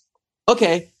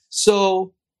 Okay.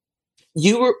 So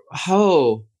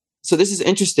so this is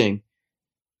interesting.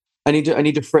 I need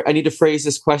to phrase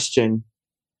this question.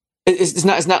 It's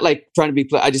not like trying to be,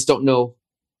 I just don't know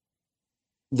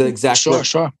the exact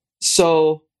Sure.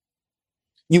 So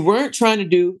you weren't trying to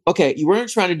do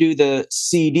the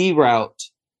CD route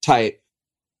type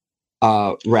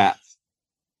rap.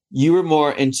 You were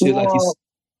more into I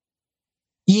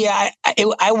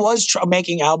was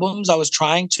making albums. I was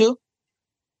trying to,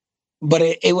 but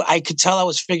I could tell I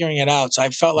was figuring it out. So I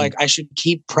felt like I should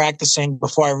keep practicing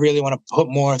before I really want to put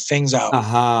more things out.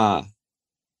 Uh-huh.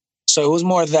 So it was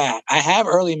more that. I have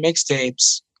early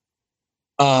mixtapes.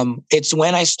 It's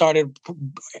when I started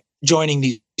joining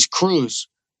these crews,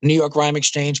 New York Rhyme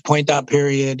Exchange, Point Out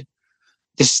Period,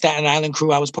 this Staten Island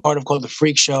crew I was part of called The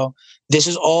Freak Show. This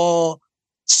is all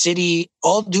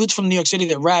dudes from New York City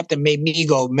that rapped and made me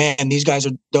go, man, these guys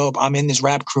are dope. I'm in this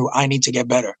rap crew. I need to get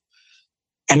better.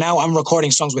 And now I'm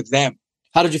recording songs with them.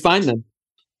 How did you find them?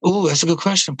 Ooh, that's a good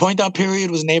question. Point Out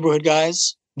Period was neighborhood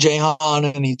guys,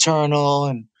 Jayhan and Eternal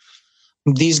and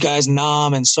these guys,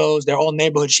 Nam and Soz. They're all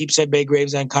neighborhood Sheepshead Bay,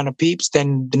 Gravesend kind of peeps.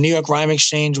 Then the New York Rhyme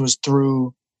Exchange was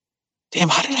through,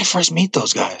 how did I first meet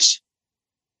those guys?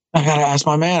 I gotta ask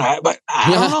my man.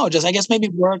 I don't know. Just I guess maybe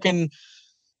work and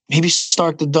maybe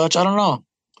start the Dutch. I don't know.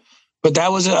 But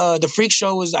that was the Freak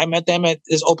Show. I met them at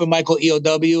this open mic called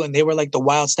EOW, and they were like the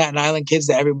wild Staten Island kids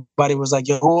that everybody was like,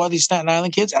 yo, who are these Staten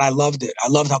Island kids? And I loved it. I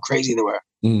loved how crazy they were.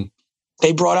 Mm.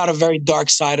 They brought out a very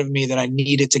dark side of me that I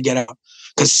needed to get out.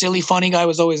 Because Silly Funny Guy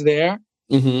was always there.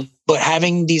 Mm-hmm. But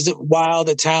having these wild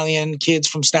Italian kids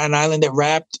from Staten Island that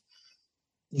rapped,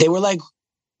 they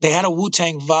had a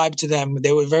Wu-Tang vibe to them.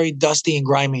 They were very dusty and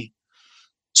grimy.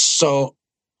 So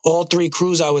all 3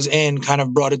 crews I was in kind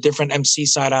of brought a different MC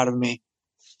side out of me.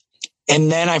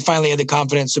 And then I finally had the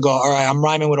confidence to go, all right, I'm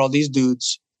rhyming with all these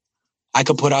dudes. I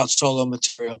could put out solo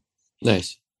material.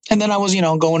 Nice. And then I was,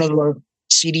 going to the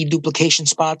CD duplication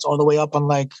spots all the way up on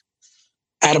like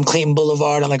Adam Clayton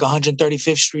Boulevard on like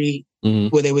 135th Street, mm-hmm.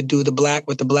 where they would do the black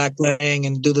with the black laying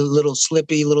and do the little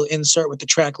slippy little insert with the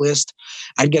track list.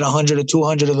 I'd get 100 or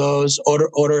 200 of those,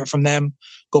 order it from them,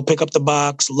 go pick up the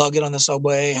box, lug it on the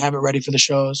subway, have it ready for the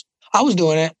shows. I was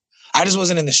doing it. I just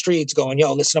wasn't in the streets going,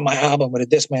 yo, listen to my album with a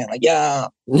disc man. Like, yeah.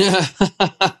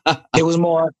 It was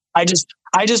more, I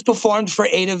just performed for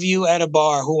 8 of you at a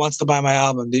bar. Who wants to buy my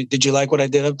album? Did you like what I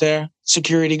did up there?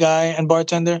 Security guy and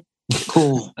bartender?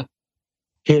 Cool.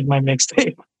 Here's my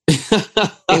mixtape.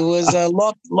 It was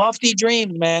lofty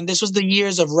dreams, man. This was the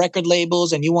years of record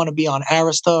labels, and you want to be on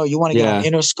Arista, or you want to get on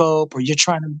Interscope, or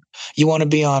you want to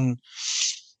be on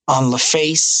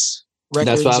LaFace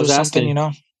Records. That's what I was or asking.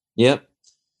 something, Yep.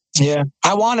 Yeah,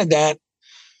 I wanted that.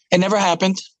 It never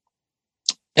happened.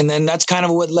 And then that's kind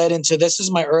of what led into, this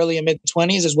is my early and mid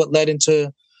 20s, is what led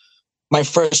into my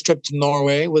first trip to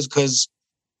Norway, was because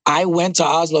I went to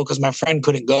Oslo because my friend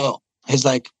couldn't go. His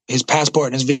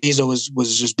passport and his visa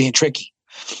was just being tricky.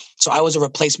 So I was a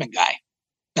replacement guy.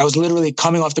 I was literally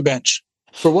coming off the bench.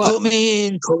 For what? Put me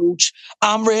in, coach.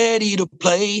 I'm ready to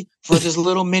play for this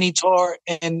little mini tour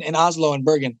in Oslo and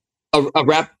Bergen. A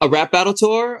rap battle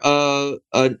tour? No,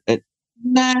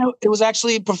 it was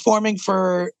actually performing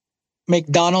for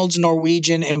McDonald's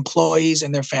Norwegian employees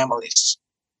and their families.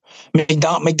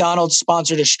 McDonald's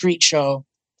sponsored a street show.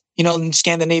 You know,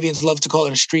 Scandinavians love to call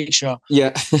it a street show.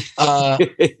 Yeah.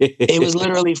 It was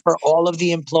literally for all of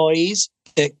the employees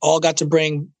that all got to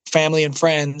bring family and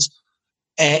friends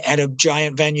at a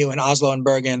giant venue in Oslo and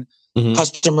Bergen.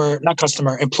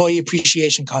 Employee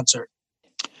appreciation concert.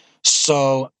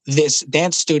 So this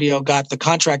dance studio got the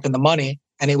contract and the money,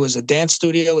 and it was a dance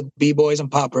studio with b-boys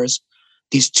and poppers.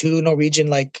 These two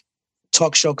Norwegian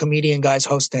talk show comedian guys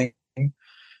hosting.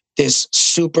 This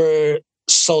super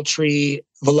sultry,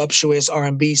 voluptuous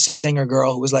R&B singer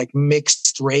girl who was like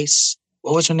mixed race.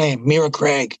 What was her name? Mira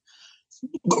Craig.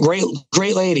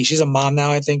 Great lady. She's a mom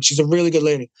now, I think. She's a really good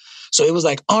lady. So it was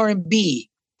like R&B,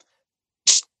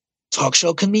 talk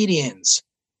show comedians,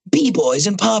 b-boys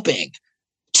and popping,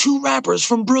 two rappers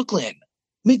from Brooklyn,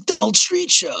 McDonald's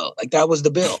street show. Like that was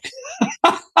the bill.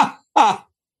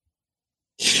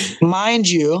 Mind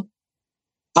you,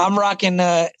 I'm rocking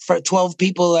for 12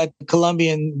 people at the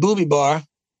Colombian Booby Bar.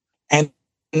 And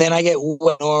then I get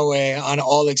Norway on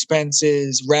all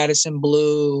expenses, Radisson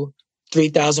Blue,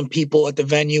 3,000 people at the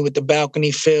venue with the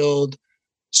balcony filled,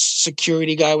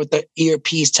 security guy with the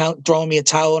earpiece throwing me a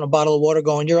towel and a bottle of water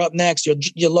going, "You're up next. Your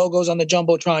logo's on the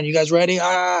Jumbotron. You guys ready?"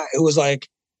 It was like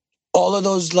all of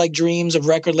those like dreams of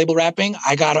record label rapping.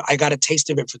 I got a taste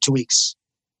of it for 2 weeks.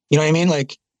 You know what I mean?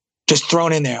 Like just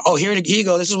thrown in there. Oh, here you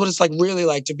go. This is what it's like really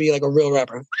like to be like a real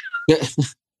rapper.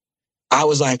 I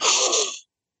was like,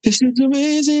 this is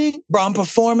amazing. Bro, I'm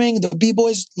performing. The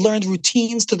B-boys learned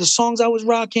routines to the songs I was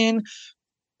rocking.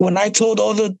 When I told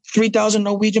all the 3,000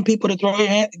 Norwegian people to throw your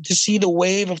hand, to see the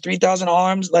wave of 3,000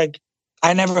 arms, like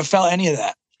I never felt any of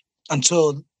that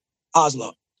until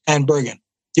Oslo and Bergen.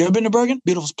 You ever been to Bergen?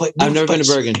 Beautiful place. I've never been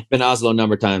to Bergen. Been to Oslo a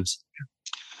number of times.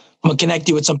 I'm going to connect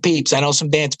you with some peeps. I know some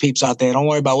dance peeps out there. Don't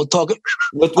worry about it. We'll talk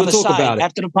about it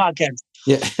after the podcast.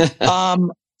 Yeah.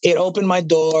 It opened my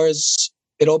doors.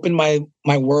 It opened my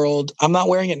world. I'm not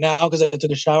wearing it now because I took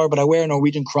a shower, but I wear a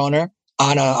Norwegian kroner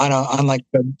on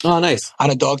nice. On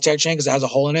a dog tag chain because it has a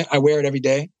hole in it. I wear it every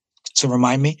day to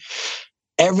remind me.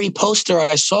 Every poster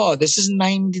I saw, this is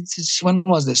when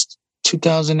was this?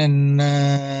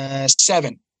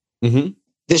 2007. Mm-hmm.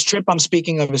 This trip I'm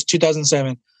speaking of is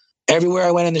 2007. Everywhere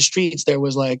I went in the streets, there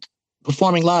was like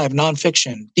performing live,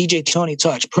 nonfiction, DJ Tony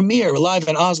Touch, premiere live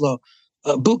in Oslo,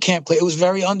 boot camp play. It was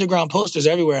very underground posters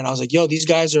everywhere. And I was like, yo, these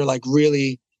guys are like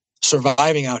really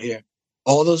surviving out here.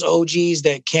 All those OGs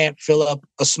that can't fill up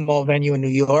a small venue in New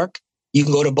York, you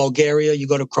can go to Bulgaria, you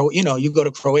go to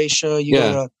Croatia, you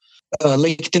go to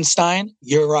Liechtenstein,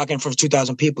 you're rocking for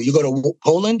 2,000 people. You go to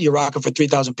Poland, you're rocking for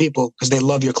 3,000 people because they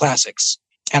love your classics.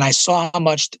 And I saw how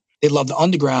much they love the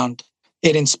underground.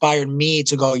 It inspired me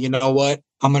to go, you know what?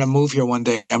 I'm going to move here one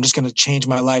day. I'm just going to change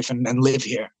my life and live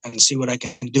here and see what I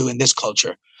can do in this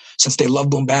culture. Since they love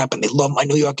boom bap and they love my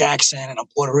New York accent and I'm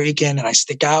Puerto Rican and I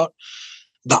stick out,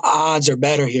 the odds are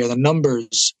better here, the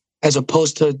numbers, as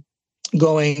opposed to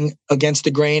going against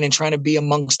the grain and trying to be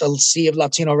amongst a sea of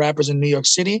Latino rappers in New York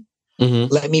City.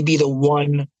 Mm-hmm. Let me be the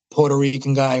one Puerto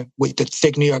Rican guy with the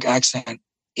thick New York accent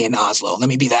in Oslo. Let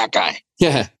me be that guy.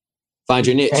 Yeah. Find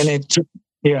your niche. And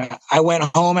I went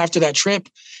home after that trip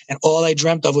and all I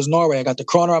dreamt of was Norway. I got the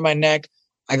kroner on my neck.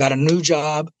 I got a new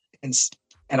job and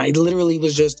I literally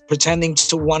was just pretending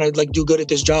to want to like do good at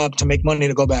this job to make money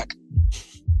to go back.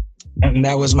 And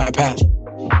that was my path.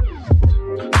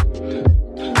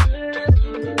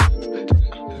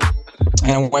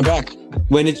 And I went back.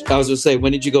 When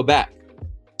did you go back?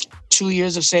 2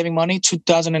 years of saving money,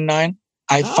 2009.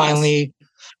 I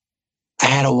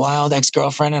had a wild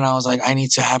ex-girlfriend and I was like, I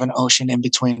need to have an ocean in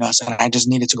between us. And I just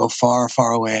needed to go far,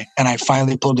 far away. And I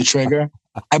finally pulled the trigger.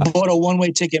 I bought a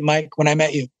one-way ticket, Mike, when I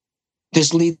met you.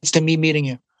 This leads to me meeting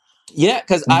you. Yeah,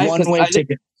 because one-way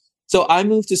ticket. So I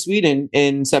moved to Sweden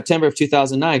in September of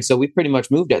 2009. So we pretty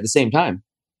much moved at the same time.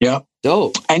 Yeah.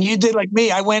 Dope. And you did like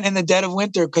me. I went in the dead of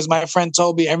winter because my friend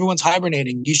told me everyone's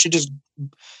hibernating. You should just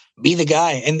be the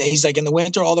guy. And he's like, in the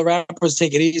winter, all the rappers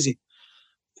take it easy.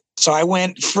 So I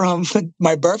went from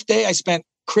my birthday. I spent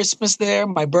Christmas there,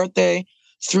 my birthday,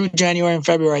 through January and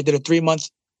February. I did a 3-month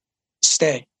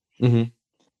stay. Mm-hmm.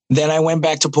 Then I went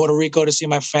back to Puerto Rico to see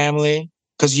my family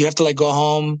because you have to like go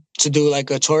home to do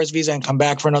like a tourist visa and come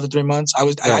back for another 3 months.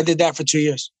 I did that for 2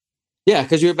 years. Yeah,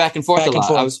 because you were back and forth Back a and lot.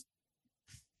 forth.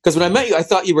 Because when I met you, I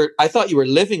thought you were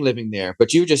living there,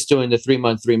 but you were just doing the 3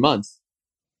 month.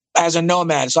 As a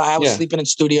nomad. So I was Yeah. sleeping in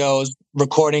studios,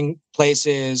 recording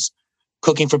places,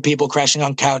 cooking for people, crashing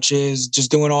on couches, just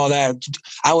doing all that.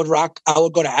 I would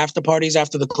go to after parties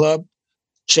after the club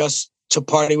just to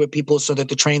party with people so that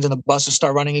the trains and the buses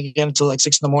start running again until like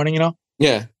 6 in the morning,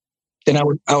 Yeah. Then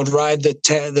I would ride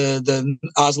the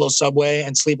Oslo subway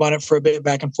and sleep on it for a bit,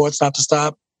 back and forth, stop to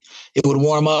stop. It would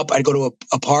warm up. I'd go to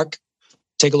a park,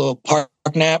 take a little park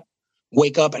nap,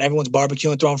 wake up, and everyone's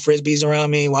barbecuing, throwing frisbees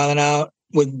around me, wilding out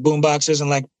with boom boxes, and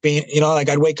like being, like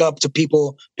I'd wake up to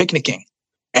people picnicking,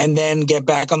 and then get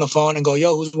back on the phone and go,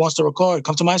 "Yo, who wants to record?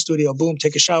 Come to my studio. Boom,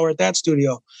 take a shower at that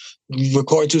studio,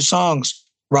 record 2 songs,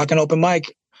 rock an open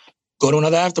mic, go to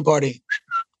another after party,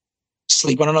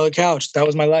 sleep on another couch." That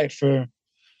was my life for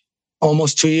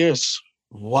almost 2 years.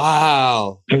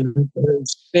 Wow. It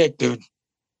was sick, dude.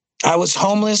 I was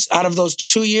homeless. Out of those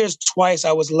 2 years, twice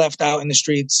I was left out in the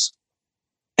streets.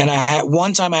 And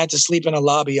one time I had to sleep in a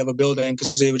lobby of a building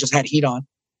because they just had heat on.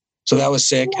 So that was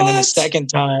sick. What? And then the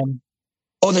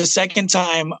second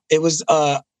time it was,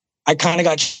 I kind of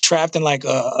got trapped in like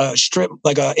a strip,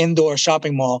 like an indoor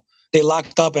shopping mall. They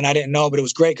locked up and I didn't know, but it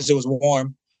was great because it was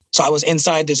warm. So I was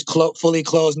inside this fully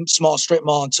closed small strip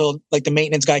mall until like the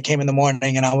maintenance guy came in the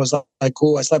morning, and I was like,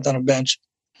 cool. I slept on a bench.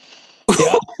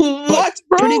 Yeah. What,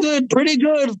 bro? Pretty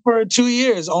good for 2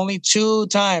 years. Only 2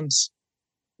 times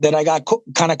that I got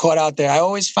kind of caught out there. I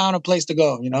always found a place to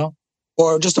go,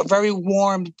 or just a very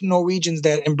warm Norwegians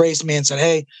that embraced me and said,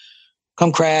 "Hey,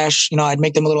 come crash." I'd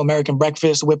make them a little American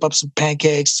breakfast, whip up some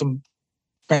pancakes, some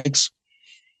drinks.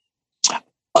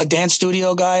 A dance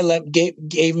studio guy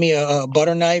gave me a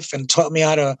butter knife and taught me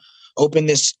how to open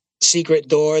this secret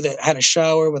door that had a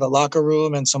shower with a locker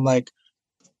room and some like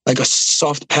a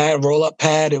soft pad, roll up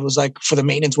pad. It was like for the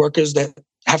maintenance workers that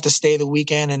have to stay the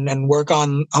weekend and work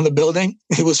on the building.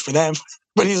 It was for them.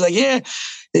 But he's like, "Yeah,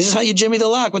 this is how you jimmy the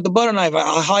lock with the butter knife.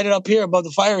 I'll hide it up here above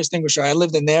the fire extinguisher." I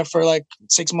lived in there for like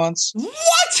 6 months.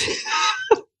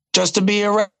 What? Just to be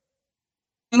around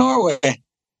Norway.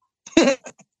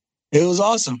 It was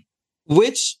awesome.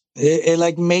 Which it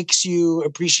like makes you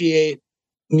appreciate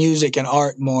music and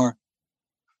art more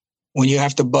when you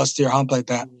have to bust your hump like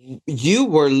that. You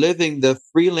were living the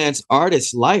freelance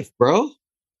artist life, bro.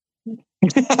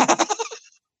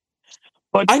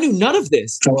 But I knew none of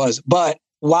this. I was. But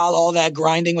while all that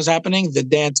grinding was happening, the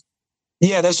dance,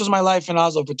 this was my life in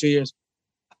Oslo for 2 years.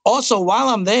 Also, while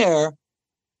I'm there,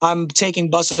 I'm taking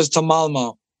buses to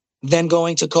Malmo, then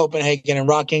going to Copenhagen and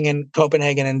rocking in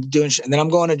Copenhagen and doing shit. And then I'm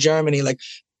going to Germany,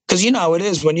 because you know how it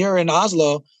is when you're in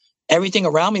Oslo, everything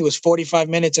around me was 45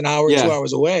 minutes, an hour, 2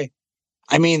 hours away.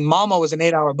 I mean, Malmo was an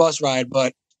 8-hour bus ride,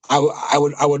 but I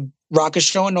would rock a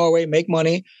show in Norway, make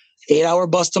money, 8-hour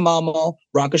bus to Malmo,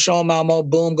 rock a show in Malmo,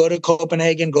 boom, go to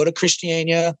Copenhagen, go to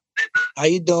Christiania. How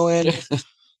you doing?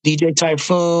 DJ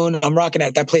Typhoon. I'm rocking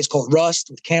at that place called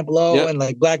Rust with Camp Low and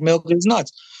like Black Milk. It was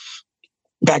nuts.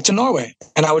 Back to Norway.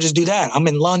 And I would just do that. I'm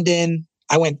in London.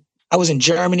 I was in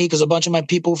Germany because a bunch of my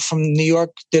people from New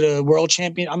York did a world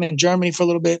champion. I'm in Germany for a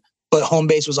little bit, but home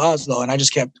base was Oslo. And I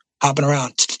just kept hopping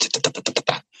around.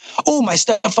 Oh, my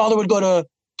stepfather would go to,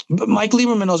 Mike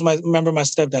Lieberman remember my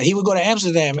stepdad. He would go to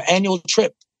Amsterdam, annual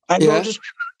trip. I'd go just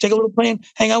take a little plane,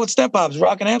 hang out with Step Pops,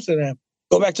 rock in Amsterdam,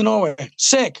 go back to Norway.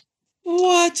 Sick.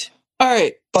 What? All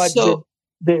right. But go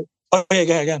ahead.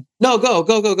 No, go.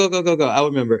 I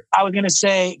remember. I was going to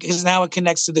say, because now it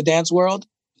connects to the dance world.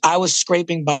 I was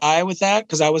scraping by with that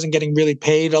because I wasn't getting really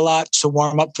paid a lot to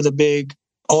warm up for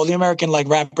all the American like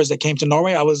rappers that came to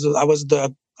Norway. I was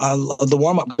the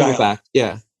warm up guy. Back.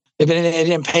 Yeah. It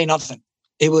didn't pay nothing.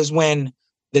 It was when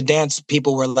the dance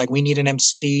people were like, "We need an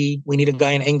MC. We need a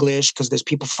guy in English because there's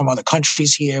people from other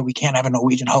countries here. We can't have a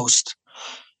Norwegian host.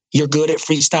 You're good at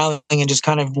freestyling and just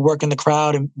kind of working the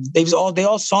crowd." And they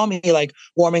all saw me like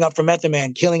warming up for Method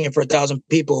Man, killing it for 1,000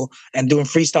 people and doing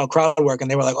freestyle crowd work. And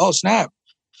they were like, "Oh, snap."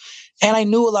 And I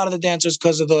knew a lot of the dancers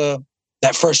because of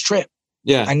that first trip.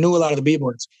 Yeah. I knew a lot of the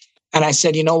B-boys. And I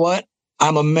said, you know what?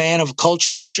 I'm a man of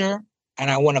culture and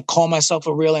I want to call myself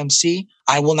a real MC.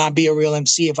 I will not be a real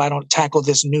MC if I don't tackle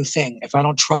this new thing. If I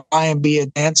don't try and be a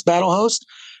dance battle host,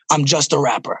 I'm just a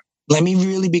rapper. Let me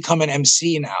really become an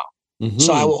MC now. Mm-hmm.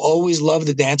 So I will always love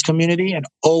the dance community and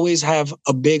always have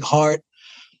a big heart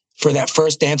for that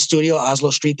first dance studio,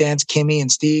 Oslo Street Dance, Kimmy and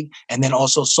Stieg. And then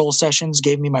also Soul Sessions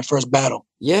gave me my first battle.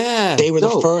 Yeah. They were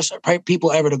the first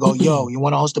people ever to go, "Yo, you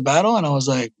want to host a battle?" And I was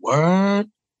like, word.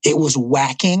 It was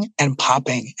whacking and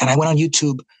popping. And I went on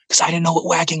YouTube because I didn't know what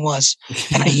whacking was.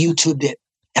 And I YouTubed it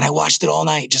and I watched it all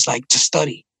night just like to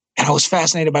study. And I was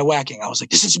fascinated by whacking. I was like,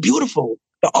 this is beautiful.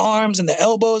 The arms and the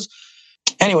elbows.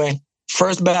 Anyway,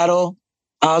 first battle,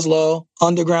 Oslo,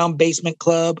 underground basement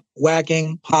club,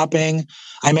 whacking, popping.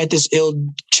 I met this ill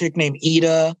chick named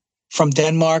Ida from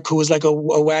Denmark who was like a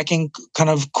whacking kind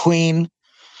of queen.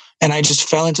 And I just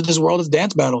fell into this world of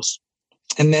dance battles.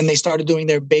 And then they started doing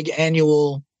their big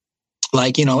annual,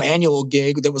 annual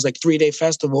gig that was like 3-day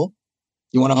festival.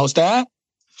 You want to host that?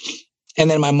 And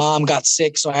then my mom got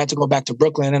sick, so I had to go back to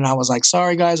Brooklyn. And I was like,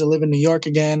 sorry, guys, I live in New York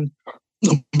again.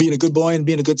 I'm being a good boy and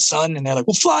being a good son. And they're like,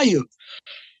 we'll fly you.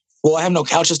 Well, I have no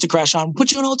couches to crash on.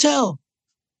 Put you in a hotel.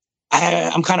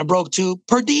 I'm kind of broke too.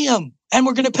 Per diem. And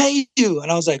we're going to pay you.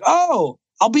 And I was like, oh,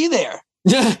 I'll be there.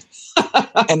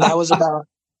 And that was about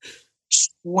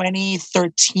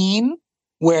 2013,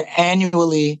 where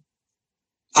annually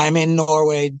I'm in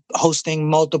Norway hosting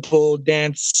multiple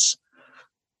dance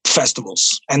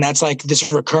festivals. And that's like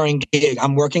this recurring gig.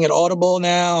 I'm working at Audible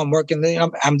now.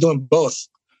 I'm doing both.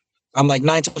 I'm like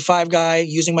 9 to 5 guy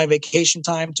using my vacation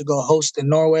time to go host in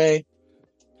Norway.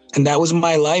 And that was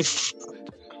my life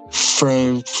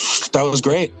that was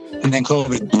great. And then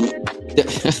COVID.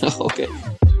 Okay.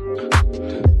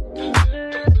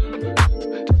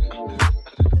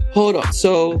 Hold on.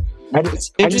 So I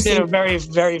just did a very,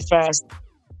 very fast.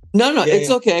 No, it's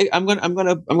okay. I'm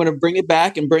gonna bring it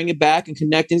back and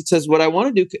connect. And it says what I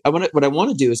want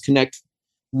to do is connect.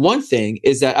 One thing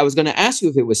is that I was going to ask you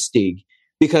if it was Stig,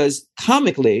 because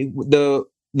comically, the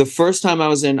first time I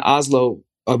was in Oslo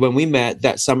when we met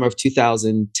that summer of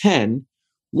 2010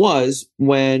 was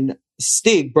when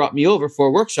Stig brought me over for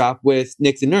a workshop with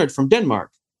Nick the Nerd from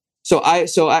Denmark. So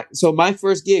my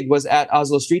first gig was at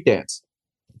Oslo Street Dance,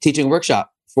 teaching a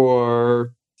workshop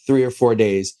for 3 or 4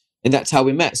 days. And that's how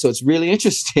we met. So it's really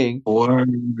interesting.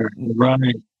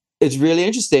 Right. It's really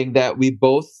interesting that we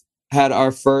both had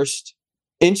our first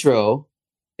intro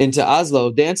into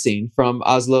Oslo dancing from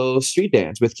Oslo Street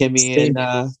Dance with Kimmy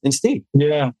and Stig.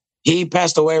 Yeah. He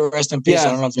passed away. Rest in peace. Yeah.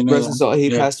 I don't know if you know that. He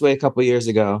passed away a couple of years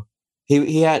ago.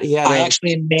 He had.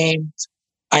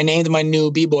 I named my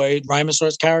new B-boy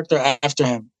Rhinosaurus character after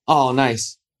him. Oh,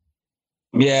 nice.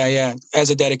 Yeah. As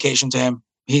a dedication to him.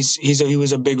 He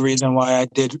was a big reason why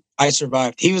I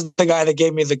survived. He was the guy that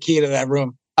gave me the key to that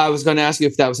room. I was going to ask you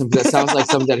if that was something that sounds like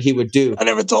something that he would do. I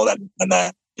never told anyone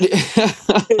that.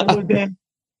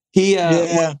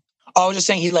 I was just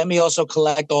saying he let me also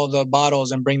collect all the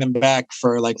bottles and bring them back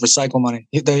for like recycle money.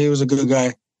 He was a good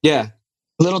guy. Yeah.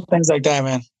 Little things like that,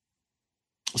 man.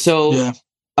 So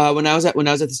when I was at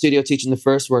the studio teaching the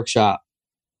first workshop,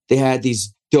 they had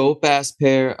these dope ass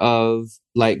pair of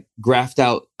like graphed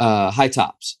out high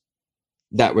tops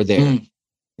that were there. And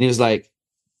he was like,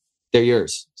 they're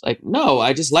yours. It's like, no,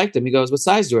 I just liked them. He goes, what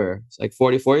size do you wear? It's like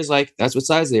 44. He's like, that's what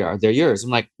size they are. They're yours. I'm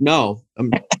like, no,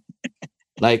 I'm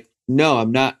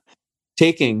not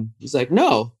taking. He's like,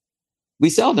 no, we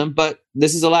sell them, but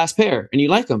this is the last pair and you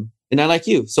like them and I like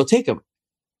you. So take them.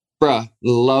 Bruh,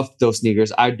 loved those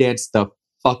sneakers. I danced the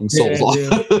fucking souls off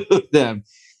of them.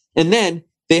 And then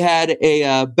they had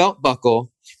a belt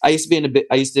buckle. I used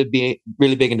to be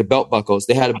really big into belt buckles.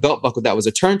 They had a belt buckle that was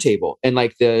a turntable, and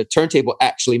like the turntable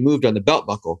actually moved on the belt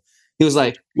buckle. He was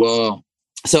like, "Whoa!"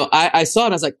 So I saw it.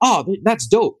 And I was like, "Oh, that's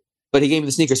dope." But he gave me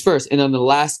the sneakers first, and on the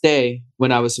last day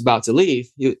when I was about to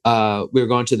leave, we were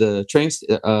going to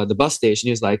the bus station.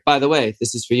 He was like, "By the way,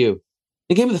 this is for you."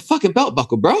 He gave me the fucking belt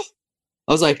buckle, bro.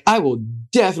 I was like, "I will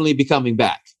definitely be coming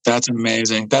back." That's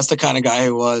amazing. That's the kind of guy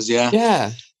he was. Yeah.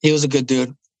 Yeah. He was a good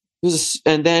dude.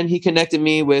 And then he connected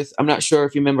me with, I'm not sure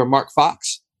if you remember Mark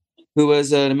Fox, who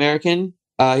was an American.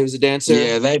 He was a dancer.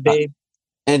 Yeah, that babe.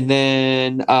 And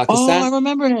then I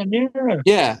remember him. Yeah.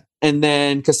 Yeah. And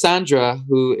then Cassandra,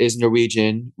 who is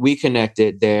Norwegian, we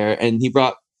connected there, and he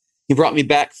brought me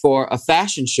back for a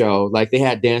fashion show. Like they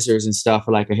had dancers and stuff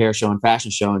for like a hair show and fashion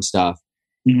show and stuff.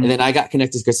 Mm-hmm. And then I got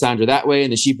connected to Cassandra that way,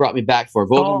 and then she brought me back for a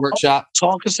voguing workshop.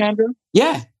 Tall Cassandra?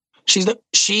 Yeah. She's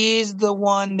the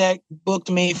one that booked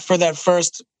me for that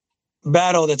first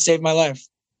battle that saved my life.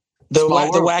 The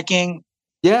whacking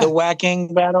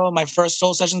battle, my first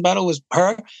Soul Sessions battle was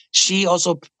her. She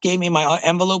also gave me my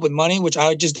envelope with money, which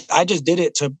I just did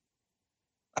it to.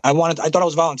 I thought I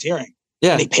was volunteering.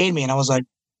 Yeah, and they paid me, and I was like,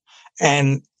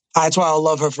 and that's why I'll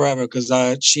love her forever, because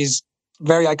she's a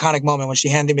very iconic moment when she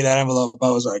handed me that envelope. I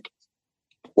was like,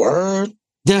 word.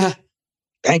 Yeah.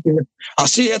 Thank you. I'll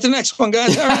see you at the next one,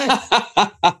 guys. All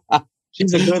right.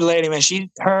 She's a good lady, man.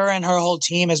 Her and her whole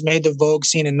team has made the Vogue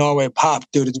scene in Norway pop,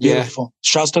 dude. It's beautiful. Yeah.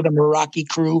 Shouts to the Meraki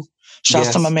crew.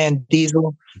 Shouts to my man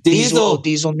Diesel. Diesel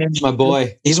Ninja. My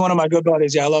boy. He's one of my good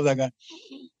buddies. Yeah, I love that guy.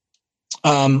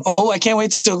 I can't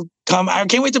wait to come. I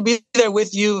can't wait to be there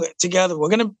with you together.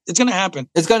 It's gonna happen.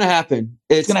 It's gonna happen.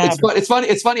 It's gonna happen. It's funny.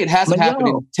 It's funny. It hasn't happened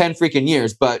in 10 freaking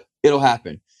years, but it'll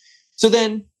happen. So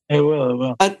then it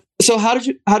will. So how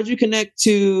did you connect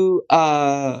to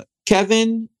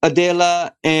Kevin,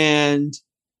 Adela, and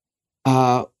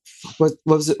what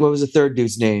was the third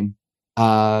dude's name?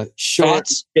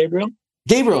 Fats,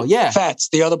 Gabriel, yeah. Fats,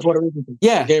 the other Puerto Rican.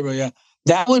 Yeah. Gabriel, yeah.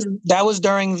 That was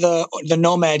during the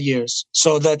Nomad years.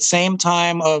 So that same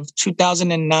time of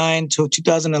 2009 to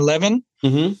 2011.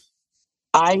 Mm-hmm.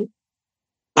 I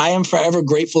am forever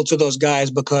grateful to those guys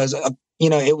because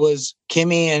it was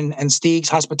Kimmy and Steeg's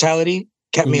hospitality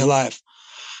kept me alive.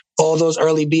 All those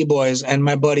early B-boys and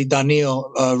my buddy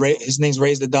Daniel, his name's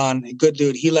Raise the Don, good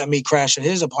dude. He let me crash at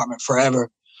his apartment forever.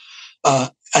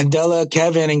 Adela,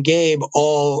 Kevin, and Gabe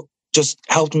all just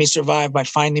helped me survive by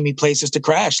finding me places to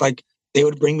crash. Like they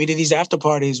would bring me to these after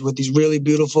parties with these really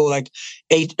beautiful, like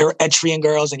Eritrean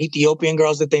girls and Ethiopian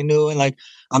girls that they knew. And like,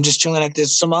 I'm just chilling at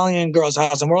this Somalian girl's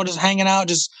house and we're all just hanging out,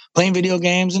 just playing video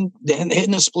games and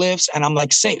hitting the spliffs. And I'm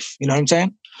like safe. You know what I'm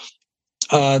saying?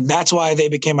 That's why they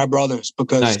became my brothers,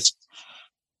 because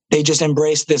they just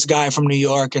embraced this guy from New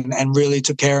York and really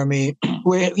took care of me.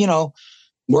 We're,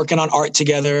 working on art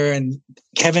together. And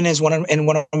Kevin is in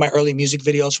one of my early music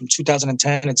videos from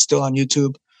 2010. It's still on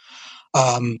YouTube.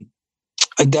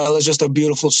 Adele is just a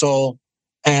beautiful soul.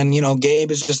 And,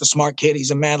 Gabe is just a smart kid.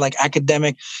 He's a mad, like,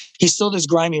 academic. He's still this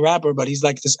grimy rapper, but he's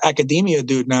like this academia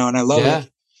dude now. And I love it.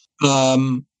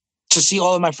 To see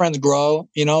all of my friends grow,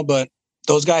 but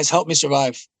those guys helped me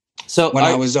survive. So when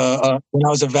I was a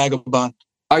vagabond.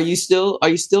 Are you still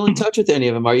in touch with any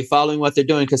of them? Are you following what they're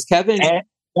doing? Because Kevin,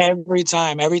 every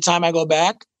time I go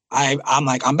back, I'm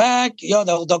like, I'm back. Yo,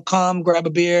 they'll come, grab a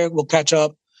beer, we'll catch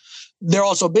up. They're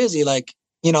also busy. Like,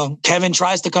 Kevin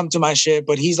tries to come to my shit,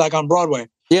 but he's like on Broadway.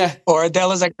 Yeah. Or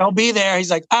Adela's like, I'll be there.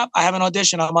 He's like, I have an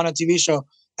audition. I'm on a TV show.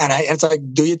 And it's like,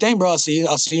 do your thing, bro. I'll see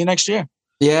you next year.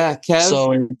 Yeah.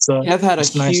 Kev had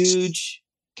a nice. huge.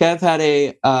 Kev had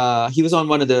he was on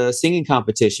one of the singing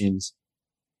competitions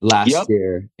last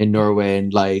year in Norway,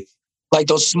 and like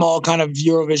those small kind of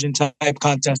Eurovision type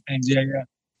contest things. Yeah.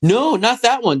 No, not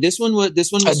that one. This one was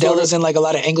Adela's in like a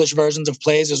lot of English versions of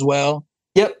plays as well.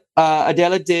 Yep.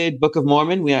 Adela did Book of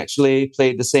Mormon. We actually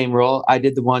played the same role. I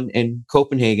did the one in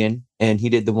Copenhagen and he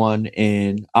did the one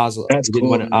in Oslo. That's he did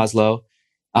one in Oslo.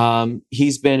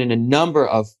 He's been in a number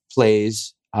of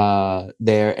plays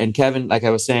there, and Kevin, like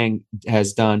I was saying,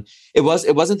 has done. It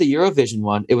wasn't the Eurovision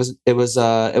one. It was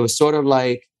sort of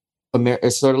like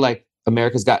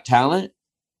America's Got Talent,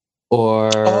 or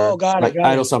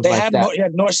Idol, something like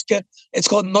that. Norska. It's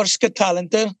called Norska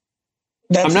Talenter.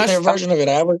 That's their version of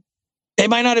it. They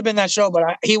might not have been that show, but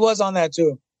he was on that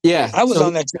too. Yeah, I was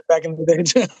on that back in the day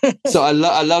too. So I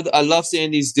love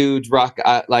seeing these dudes rock.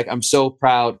 I'm so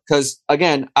proud because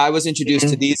again, I was introduced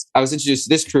to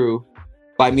this crew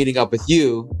by meeting up with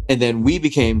you, and then we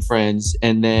became friends,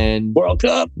 and then World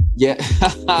Cup. Yeah.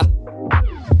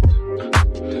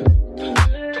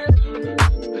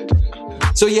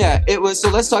 So yeah, it was. So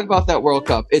let's talk about that World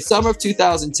Cup. It's summer of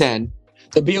 2010.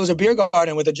 It was a beer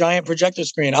garden with a giant projector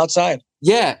screen outside.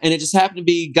 Yeah, and it just happened to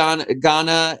be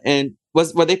Ghana, and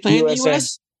were they playing USA. The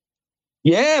US?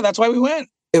 Yeah, that's why we went.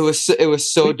 It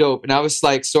was so dope, and I was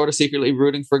like sort of secretly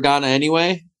rooting for Ghana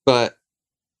anyway. But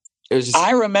it was just.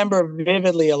 I remember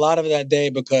vividly a lot of that day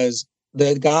because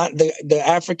the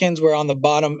Africans were on the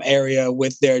bottom area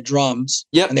with their drums.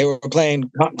 Yep, and they were playing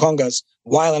congas,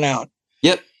 wilding out.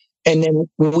 Yep. And then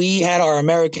we had our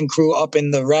American crew up in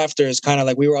the rafters, kind of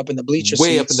like we were up in the bleachers.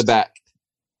 Way up in the back.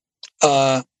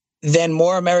 Then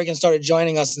more Americans started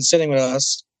joining us and sitting with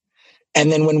us.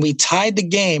 And then when we tied the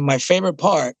game, my favorite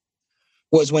part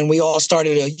was when we all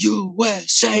started a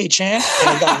USA chant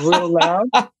and it got real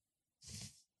loud.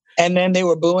 And then they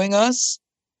were booing us.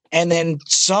 And then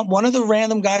one of the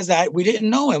random guys that we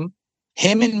didn't know him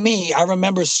and me, I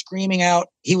remember screaming out,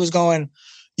 he was going,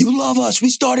 "You love us. We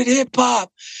started hip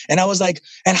hop." And I was like,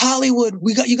 "And Hollywood,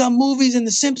 you got movies and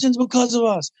The Simpsons because of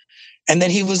us." And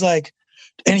then he was like,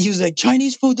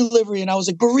 "Chinese food delivery." And I was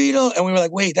like, "Burrito." And we were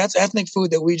like, "Wait, that's ethnic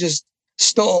food that we just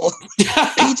stole."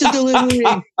 Pizza delivery.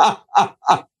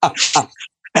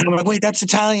 And I'm like, "Wait, that's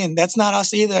Italian. That's not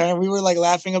us either." And we were like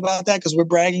laughing about that because we're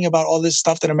bragging about all this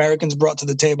stuff that Americans brought to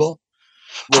the table.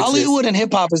 Hollywood and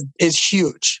hip hop is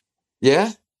huge.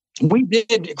 Yeah. We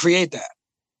did create that.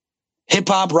 Hip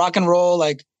hop, rock and roll,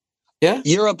 like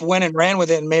Europe went and ran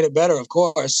with it and made it better, of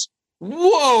course.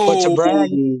 Whoa! But to brag,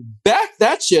 back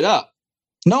that shit up.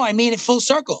 No, I mean it full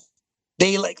circle.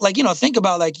 They think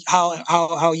about like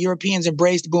how Europeans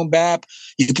embraced boom bap.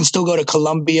 You can still go to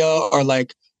Colombia or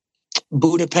like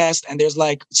Budapest, and there's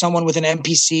like someone with an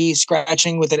MPC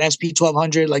scratching with an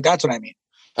SP1200. Like that's what I mean.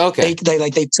 Okay.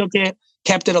 They took it,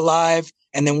 kept it alive,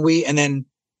 and then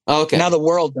Okay. now the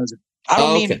world does it. I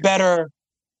don't Okay. mean better.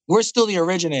 We're still the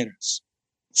originators.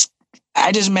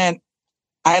 I just meant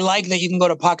I like that you can go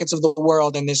to pockets of the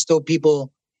world and there's still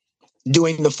people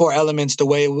doing the four elements the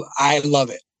way I love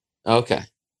it. Okay.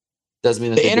 Doesn't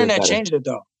mean that The they do it internet better. changed it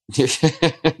though.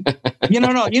 You know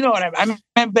what I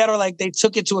meant better. Like they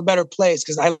took it to a better place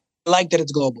because I like that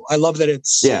it's global. I love that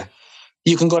it's Yeah.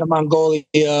 You can go to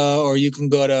Mongolia or you can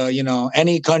go to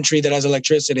any country that has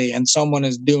electricity and someone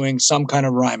is doing some kind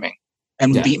of rhyming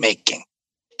and beat making.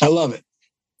 I love it.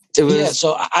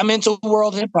 So I'm into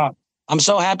world hip hop. I'm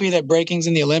so happy that breaking's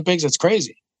in the Olympics. It's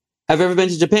crazy. Have you ever been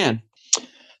to Japan?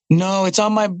 No, it's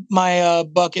on my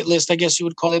bucket list, I guess you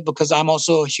would call it, because I'm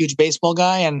also a huge baseball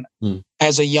guy. And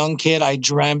as a young kid, I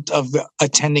dreamt of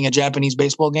attending a Japanese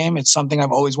baseball game. It's something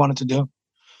I've always wanted to do.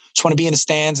 Just want to be in the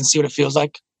stands and see what it feels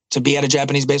like to be at a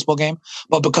Japanese baseball game.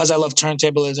 But because I love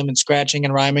turntablism and scratching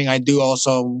and rhyming, I do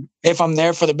also, if I'm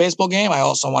there for the baseball game, I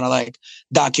also want to like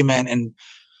document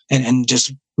and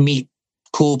just meet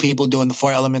cool people doing the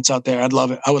four elements out there. I'd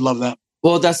love it. I would love that.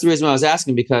 Well, that's the reason why I was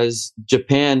asking, because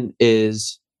Japan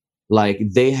is like,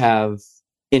 they have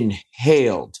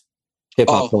inhaled hip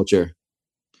hop culture.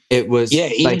 It was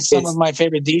even like, some of my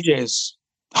favorite DJs,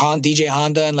 DJ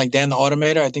Honda and like Dan the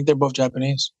Automator. I think they're both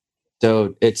Japanese.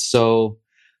 Dude, it's so.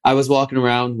 I was walking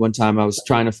around one time. I was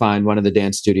trying to find one of the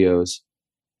dance studios,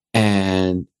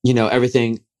 and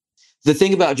everything. The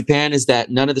thing about Japan is that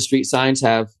none of the street signs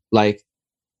have like,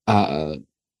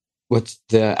 what's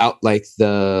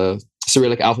the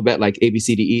Cyrillic alphabet, like A B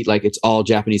C D E. Like it's all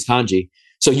Japanese kanji,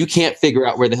 so you can't figure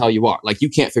out where the hell you are. Like you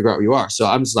can't figure out where you are. So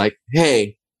I'm just like,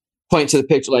 hey, point to the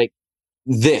picture like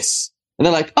this, and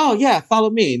they're like, oh yeah,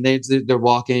 follow me. And they're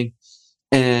walking,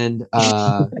 and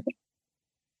oh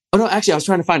no, actually, I was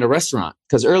trying to find a restaurant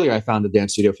because earlier I found a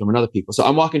dance studio from another people. So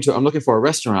I'm looking for a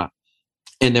restaurant,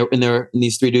 and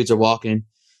these three dudes are walking,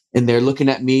 and they're looking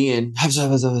at me, and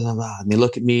they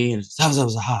look at me, and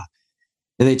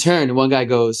they turn, and one guy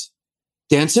goes,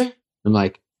 "Dancer?" I'm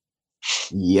like,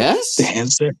 "Yes,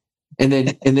 dancer." And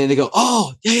then they go,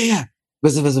 "Oh yeah,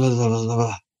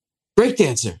 break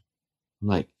dancer." I'm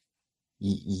like,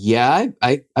 "Yeah,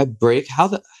 I break. How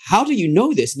do you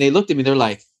know this?" And they looked at me, they're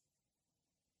like.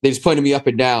 They just pointed me up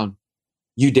and down.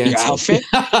 You dance. Your outfit?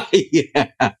 Yeah.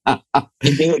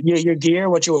 Your gear,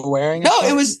 what you were wearing? No,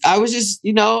 I was just,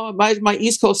 my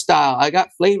East Coast style. I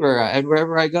got flavor, and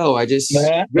wherever I go, I just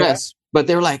dress. But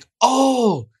they were like,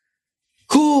 oh,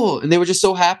 cool. And they were just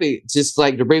so happy. Just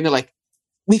like to bring, they're like,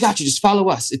 we got you. Just follow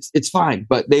us. It's fine.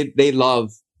 But they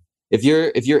love, if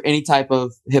you're any type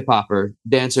of hip hopper,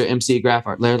 dancer, MC, graph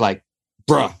art, they're like,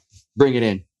 bruh, bring it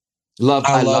in.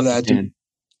 I love that, Japan. Dude.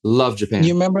 Love Japan.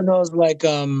 You remember those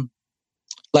those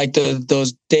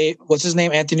what's his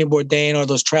name, Anthony Bourdain, or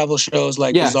those travel shows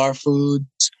like Bizarre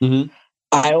Foods? Mm-hmm.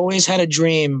 I always had a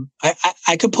dream.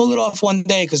 I could pull it off one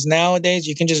day because nowadays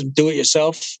you can just do it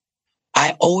yourself.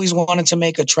 I always wanted to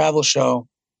make a travel show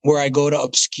where I go to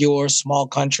obscure small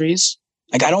countries.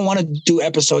 Like I don't want to do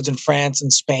episodes in France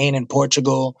and Spain and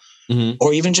Portugal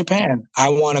or even Japan. I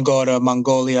want to go to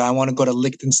Mongolia. I want to go to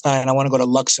Liechtenstein. I want to go to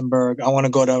Luxembourg. I want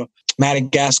to go to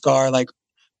Madagascar, like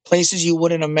places you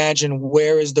wouldn't imagine.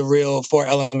 Where is the real four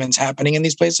elements happening in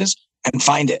these places, and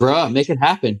find it, bro. Make it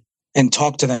happen and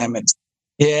talk to them.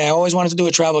 I always wanted to do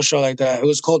a travel show like that. It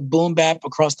was called Boom Bap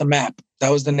Across the Map. That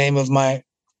was the name of my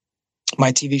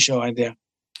TV show idea.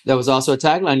 That was also a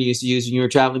tagline you used to use when you were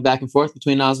traveling back and forth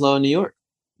between Oslo and New York.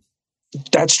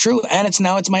 That's true, and it's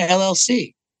my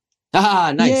LLC.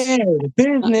 Ah, nice. Yeah,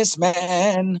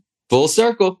 businessman. Full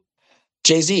circle.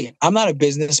 Jay-Z, I'm not a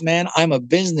businessman. I'm a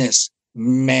business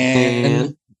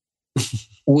man.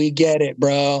 We get it,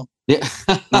 bro. Yeah.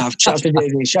 Shout to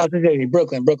Jay-Z. Shout to Jay-Z.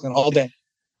 Brooklyn all day.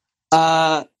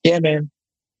 Yeah, man.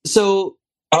 So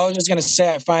I was just going to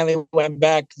say, I finally went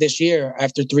back this year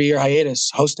after 3-year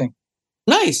hiatus hosting.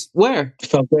 Nice. Where? It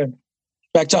felt good.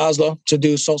 Back to Oslo to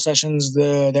do Soul Sessions,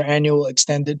 their annual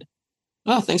extended.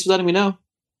 Oh, thanks for letting me know.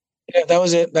 Yeah, that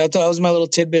was it. That was my little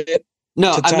tidbit.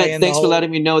 No, I meant thanks for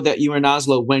letting me know that you were in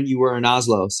Oslo when you were in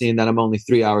Oslo, seeing that I'm only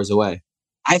 3 hours away.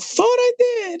 I thought I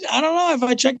did. I don't know. If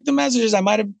I checked the messages, it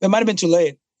might have been too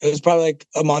late. It was probably like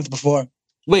a month before.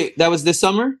 Wait, that was this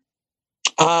summer?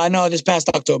 No, this past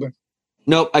October.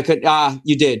 Nope, I could.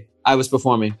 You did. I was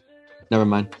performing. Never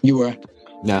mind. You were.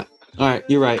 Yeah. All right,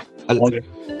 you're right. Okay.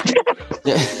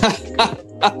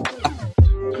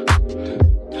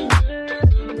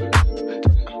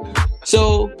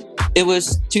 So it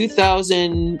was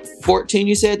 2014,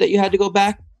 you said, that you had to go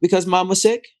back because mom was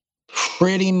sick?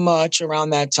 Pretty much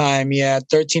around that time. Yeah.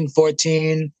 13,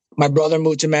 14. My brother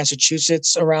moved to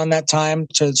Massachusetts around that time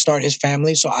to start his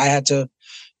family. So I had to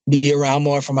be around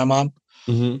more for my mom.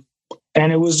 Mm-hmm.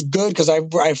 And it was good because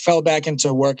I fell back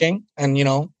into working and,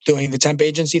 doing the temp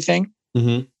agency thing.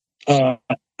 Mm-hmm.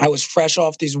 I was fresh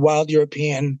off these wild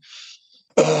European,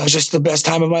 just the best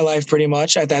time of my life pretty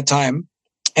much at that time.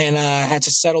 And I had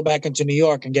to settle back into New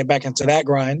York and get back into that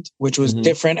grind, which was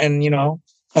different and,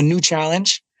 a new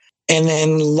challenge. And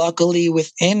then luckily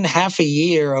within half a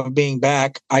year of being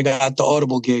back, I got the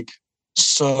Audible gig.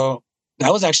 So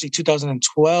that was actually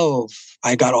 2012.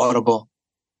 I got Audible.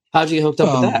 How'd you get hooked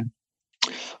up with that?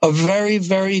 A very,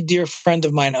 very dear friend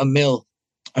of mine, Emil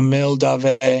Dave.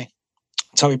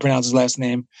 That's how we pronounce his last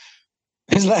name.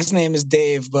 His last name is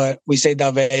Dave, but we say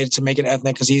Dave to make it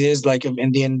ethnic because he is like of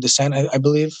Indian descent, I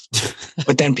believe.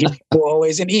 But then people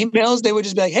always in emails, they would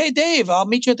just be like, "Hey, Dave, I'll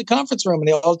meet you at the conference room." And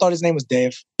they all thought his name was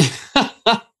Dave.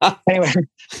 Anyway,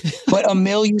 but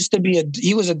Emil he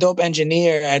was a dope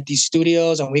engineer at these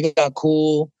studios, and we got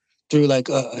cool through like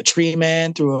a tree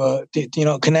man, through a,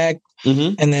 Connect.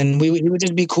 Mm-hmm. And then he would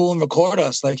just be cool and record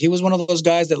us. Like he was one of those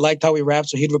guys that liked how we rapped,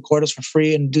 so he'd record us for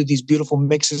free and do these beautiful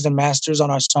mixes and masters on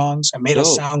our songs and made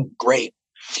us sound great.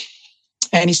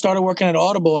 And he started working at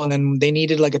Audible, and then they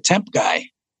needed like a temp guy.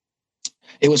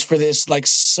 It was for this like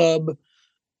sub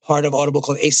part of Audible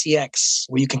called ACX,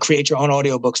 where you can create your own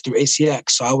audiobooks through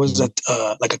ACX. So I was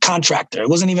like a contractor. It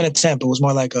wasn't even a temp. It was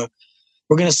more like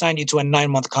we're going to sign you to a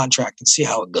 9-month contract and see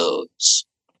how it goes.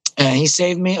 And he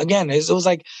saved me. Again, it was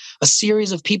like a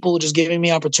series of people just giving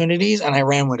me opportunities, and I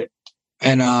ran with it.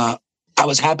 And I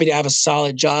was happy to have a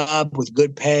solid job with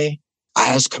good pay.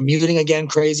 I was commuting again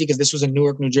crazy because this was in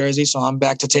Newark, New Jersey. So I'm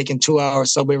back to taking 2-hour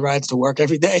subway rides to work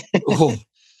every day.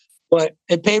 But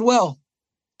it paid well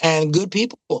and good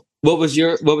people. What was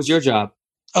your job?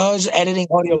 I was editing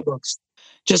audiobooks.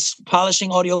 Just polishing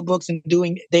audiobooks and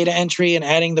doing data entry and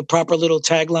adding the proper little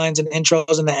taglines and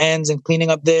intros and the ends and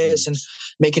cleaning up this and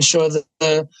making sure that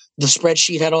the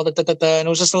spreadsheet had all the and it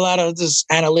was just a lot of this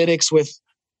analytics with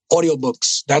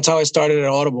audiobooks. That's how I started at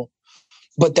Audible.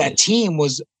 But that team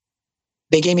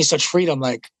they gave me such freedom.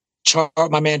 Like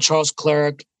my man Charles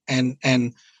Clerk and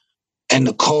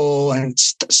Nicole and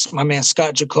my man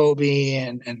Scott Jacoby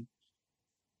and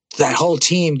that whole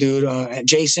team, dude,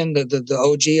 Jason, the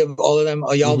OG of all of them,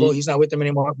 Ayalvo, he's not with them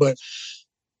anymore, but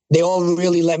they all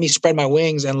really let me spread my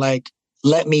wings and like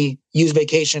let me use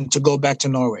vacation to go back to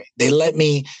Norway. They let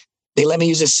me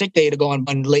use a sick day to go on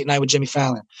Late Night with Jimmy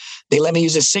Fallon. They let me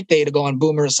use a sick day to go on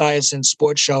Boomer Esiason's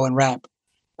sports show and rap.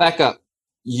 Back up.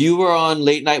 You were on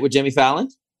Late Night with Jimmy Fallon?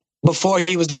 Before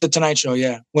he was the Tonight Show,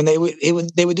 yeah. When they would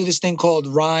do this thing called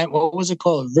Rhyme. What was it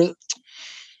called?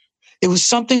 It was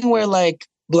something where like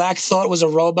Black Thought was a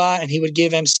robot and he would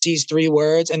give MCs 3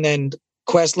 words and then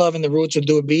Questlove and the Roots would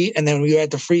do a beat and then we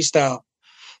had to freestyle.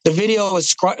 The video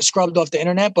was scrubbed off the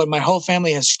internet, but my whole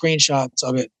family has screenshots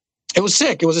of it. It was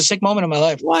sick. It was a sick moment in my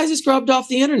life. Why is it scrubbed off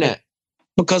the internet?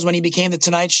 Because when he became the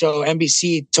Tonight Show,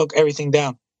 NBC took everything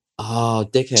down. Oh,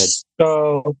 dickheads.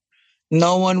 So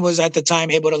no one was at the time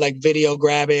able to like video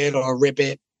grab it or rip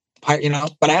it, but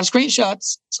I have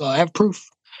screenshots, so I have proof.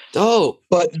 Oh,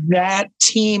 but that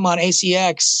team on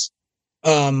ACX,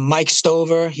 Mike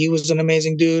Stover, he was an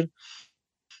amazing dude.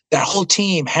 That whole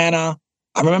team, Hannah,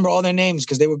 I remember all their names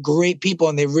because they were great people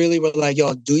and they really were like,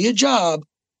 yo, do your job,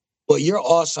 but you're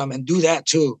awesome and do that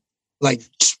too. Like,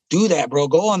 do that, bro.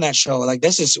 Go on that show. Like,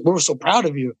 we're so proud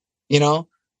of you, So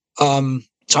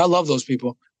I love those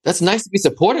people. That's nice to be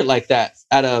supported like that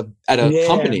at a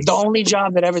company. The only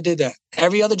job that ever did that.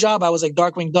 Every other job, I was like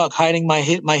Darkwing Duck, hiding my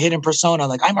hidden persona.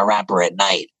 Like I'm a rapper at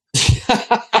night.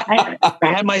 I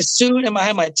had my suit and I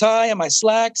had my tie and my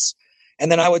slacks,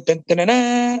 and then I would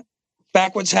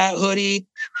backwards hat, hoodie.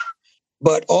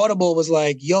 But Audible was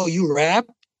like, "Yo, you rap?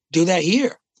 Do that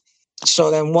here." So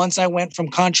then once I went from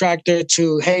contractor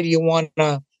to, "Hey, do you want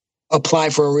to apply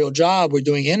for a real job? We're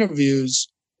doing interviews."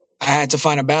 I had to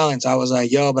find a balance. I was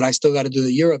like, yo, but I still got to do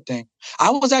the Europe thing.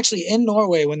 I was actually in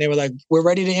Norway when they were like, we're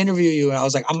ready to interview you. And I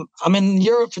was like, I'm in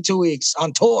Europe for 2 weeks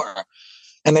on tour.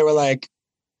 And they were like,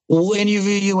 we'll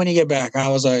interview you when you get back. And I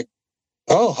was like,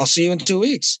 oh, I'll see you in 2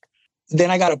 weeks.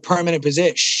 Then I got a permanent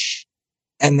position.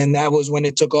 And then that was when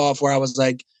it took off where I was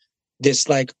like this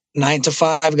like 9 to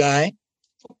 5 guy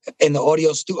in the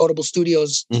Audible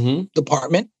Studios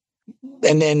department.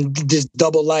 And then this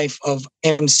double life of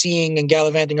emceeing and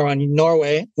gallivanting around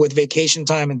Norway with vacation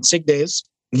time and sick days.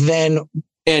 And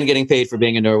getting paid for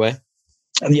being in Norway.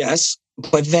 Yes.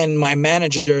 But then my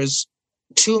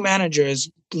two managers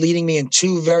leading me in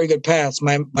 2 very good paths.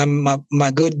 My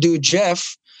good dude,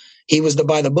 Jeff, he was the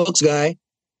by the books guy.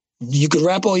 you could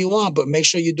rap all you want, but make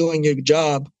sure you're doing your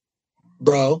job,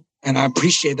 bro. And I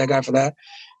appreciate that guy for that,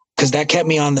 because that kept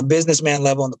me on the businessman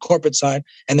level on the corporate side.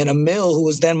 And then Emil, who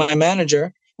was then my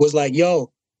manager, was like,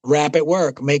 yo, rap at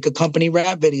work, make a company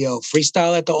rap video,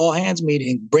 freestyle at the all hands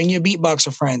meeting, bring your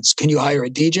beatboxer friends. Can you hire a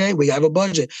DJ? We have a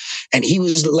budget. And he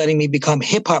was letting me become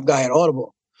hip hop guy at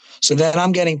Audible. So then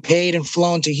I'm getting paid and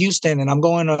flown to Houston, and I'm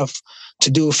going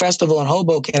to do a festival in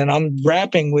Hoboken, and I'm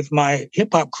rapping with my hip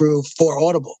hop crew for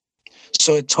Audible.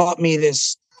 So it taught me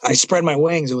this. I spread my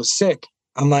wings. It was sick.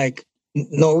 I'm like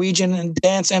Norwegian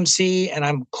dance MC, and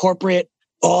I'm corporate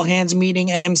all hands meeting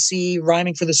MC,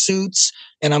 rhyming for the suits,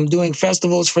 and I'm doing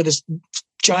festivals for this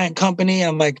giant company.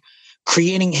 I'm like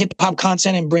creating hip hop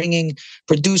content and bringing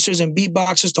producers and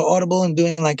beatboxers to Audible and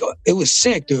doing like, it was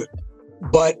sick, dude.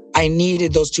 But I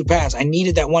needed those two paths. I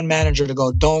needed that one manager to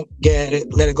go, don't get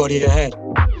it, let it go to your head.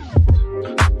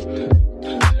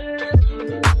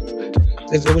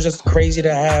 It was just crazy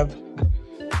to have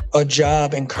a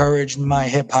job encourage my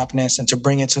hip hopness and to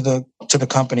bring it to the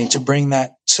company, to bring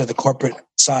that to the corporate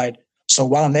side. So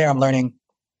while I'm there, I'm learning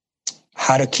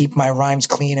how to keep my rhymes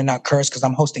clean and not curse, because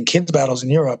I'm hosting kids battles in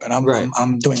Europe, and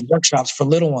I'm doing workshops for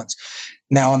little ones.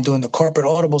 Now I'm doing the corporate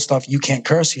Audible stuff. You can't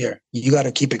curse here. You got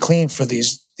to keep it clean for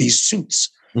these suits.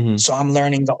 Mm-hmm. So I'm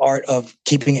learning the art of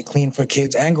keeping it clean for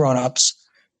kids and grown-ups.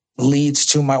 Leads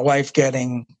to my wife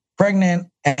getting pregnant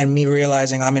and me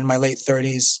realizing I'm in my late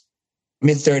 30s,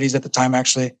 mid 30s at the time,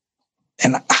 actually.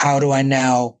 And how do I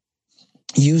now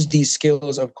use these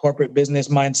skills of corporate business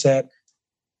mindset,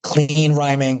 clean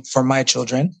rhyming for my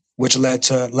children, which led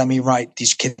to let me write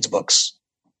these kids' books.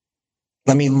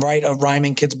 Let me write a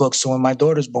rhyming kids' book. So when my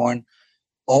daughter's born,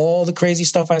 all the crazy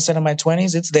stuff I said in my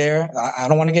 20s, it's there. I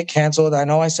don't want to get canceled. I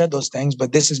know I said those things,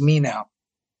 but this is me now.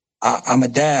 I'm a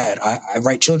dad. I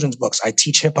write children's books. I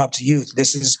teach hip hop to youth.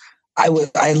 I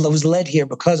was led here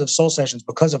because of Soul Sessions,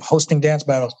 because of hosting dance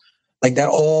battles. Like that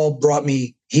all brought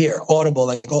me here. Audible,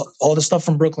 like all the stuff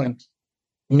from Brooklyn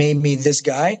made me this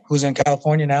guy who's in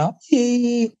California now,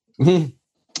 and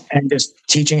just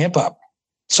teaching hip hop.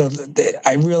 So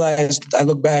I realized, I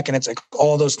look back and it's like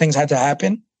all those things had to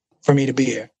happen for me to be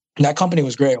here. And that company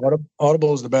was great.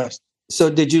 Audible was the best. So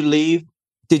did you leave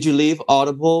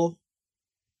Audible?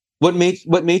 What made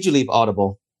you leave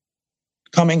Audible?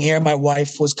 Coming here, my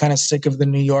wife was kind of sick of the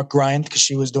New York grind because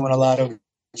she was doing a lot of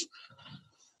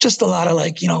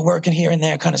like, working here and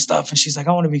there kind of stuff. And she's like,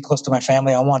 I want to be close to my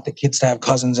family. I want the kids to have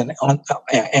cousins and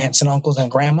aunts and uncles and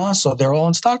grandma. So they're all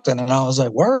in Stockton. And I was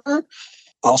like, word,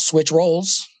 I'll switch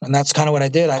roles. And that's kind of what I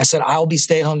did. I said, I'll be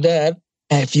stay-at-home dad.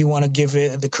 And if you want to give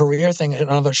it the career thing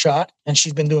another shot. And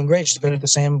she's been doing great. She's been at the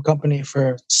same company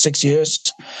for 6 years.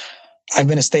 I've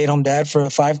been a stay-at-home dad for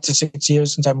 5 to 6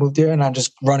 years since I moved here, and I'm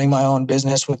just running my own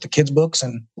business with the kids' books,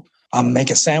 and I'm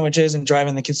making sandwiches and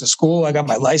driving the kids to school. I got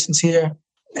my license here.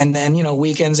 And then,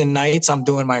 weekends and nights, I'm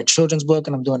doing my children's book,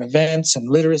 and I'm doing events and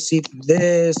literacy for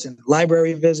this and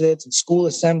library visits and school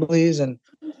assemblies, and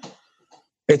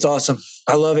it's awesome.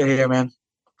 I love it here, man.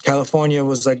 California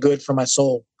was like good for my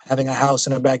soul, having a house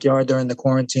in a backyard during the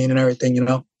quarantine and everything,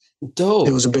 Dope.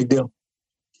 It was a big deal.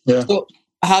 Yeah. So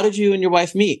how did you and your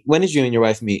wife meet? When did you and your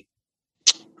wife meet?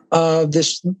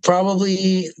 This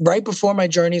probably right before my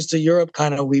journeys to Europe,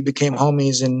 we became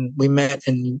homies and we met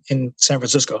in San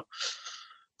Francisco.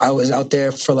 I was out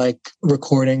there for like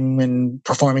recording and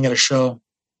performing at a show,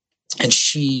 and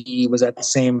she was at the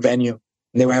same venue.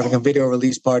 And they were having a video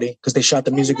release party because they shot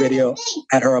the music video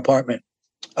at her apartment.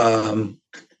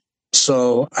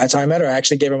 So that's how I met her. I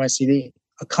actually gave her my CD,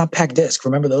 a compact disc.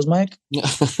 Remember those, Mike?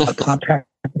 A compact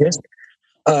disc.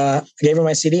 I gave her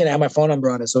my CD and I had my phone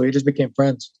number on it. So we just became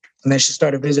friends. And then she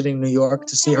started visiting New York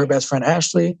to see her best friend,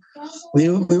 Ashley. We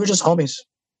were just homies,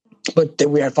 but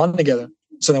we had fun together.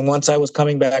 So then once I was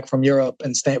coming back from Europe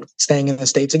and staying in the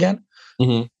States again,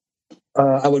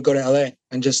 I would go to LA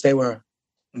and just stay with her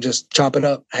and just chop it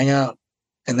up, hang out.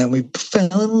 And then we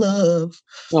fell in love.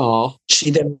 Aww.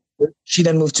 She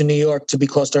then moved to New York to be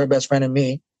close to her best friend and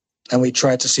me. And we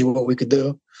tried to see what we could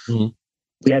do. Mm-hmm.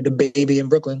 We had the baby in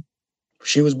Brooklyn.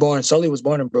 Sully was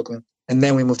born in Brooklyn. And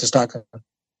then we moved to Stockton.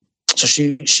 So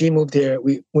she moved here.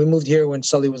 We moved here when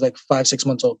Sully was like 5-6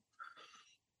 months old.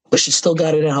 But she still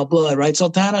got it in her blood, right?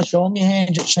 Sultana, show me your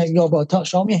hand. Yo, bro,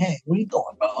 show me your hand. What are you doing,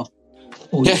 bro?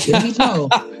 What are you doing, bro?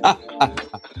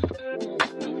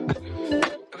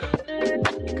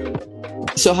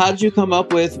 So how did you come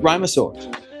up with Rhymosaur?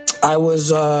 I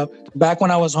was, back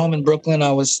when I was home in Brooklyn,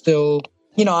 I was still,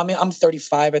 I'm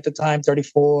 35 at the time,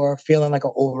 34, feeling like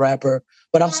an old rapper.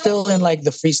 But I'm still in like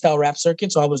the freestyle rap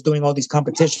circuit. So I was doing all these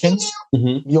competitions.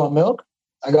 Mm-hmm. You want milk?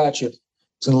 I got you.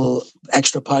 It's a little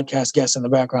extra podcast guest in the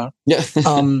background. Yeah.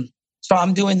 So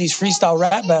I'm doing these freestyle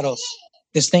rap battles.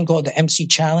 This thing called the MC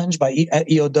Challenge by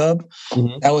EO Dub.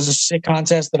 Mm-hmm. That was a sick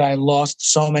contest that I lost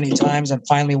so many times and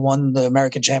finally won the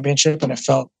American Championship, and it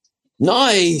felt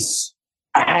nice.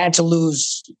 I had to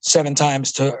lose 7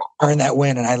 times to earn that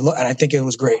win, and I think it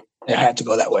was great. It had to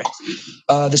go that way.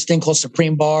 This thing called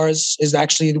Supreme Bars is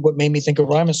actually what made me think of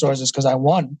Rhymosaurs, is because I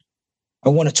won. I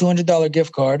won a $200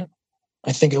 gift card,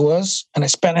 I think it was, and I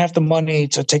spent half the money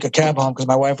to take a cab home because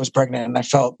my wife was pregnant, and I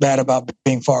felt bad about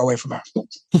being far away from her.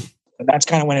 And that's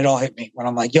kind of when it all hit me, when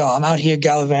I'm like, yo, I'm out here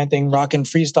gallivanting, rocking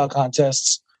freestyle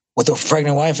contests with a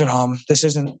pregnant wife at home. This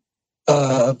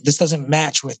doesn't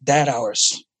match with dad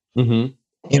hours. Mm-hmm.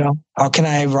 You know, how can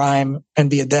I rhyme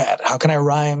and be a dad? How can I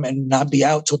rhyme and not be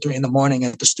out till 3 a.m.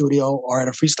 at the studio or at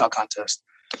a freestyle contest?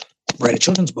 Write a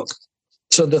children's book.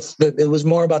 So it was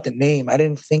more about the name. I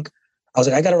was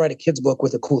like, I got to write a kid's book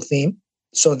with a cool theme.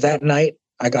 So that night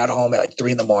I got home at like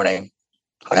 3 a.m.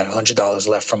 I had $100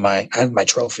 left I had my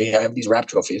trophy. I have these rap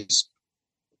trophies.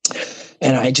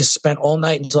 And I just spent all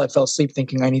night until I fell asleep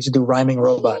thinking I need to do rhyming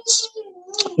robots.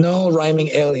 No rhyming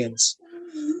aliens.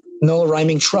 No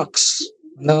rhyming trucks.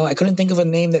 No, I couldn't think of a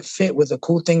name that fit with a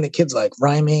cool thing that kids like.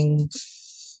 Rhyming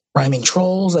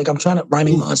trolls. Like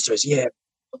rhyming monsters. Yeah.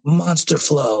 Monster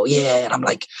flow. Yeah. And I'm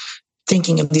like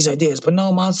thinking of these ideas, but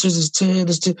no, monsters is too.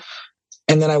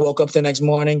 And then I woke up the next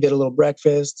morning, did a little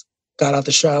breakfast, got out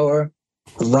the shower,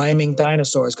 rhyming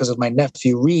dinosaurs because of my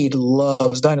nephew. Reed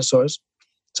loves dinosaurs.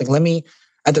 It's like,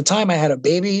 at the time I had a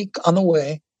baby on the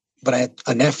way, but I had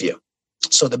a nephew.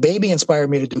 So the baby inspired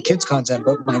me to do kids content,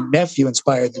 but my nephew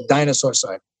inspired the dinosaur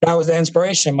side. That was the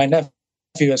inspiration. My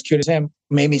nephew, as cute as him,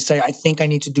 made me say, I think I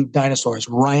need to do dinosaurs,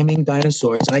 rhyming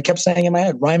dinosaurs. And I kept saying in my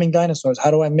head, rhyming dinosaurs.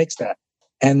 How do I mix that?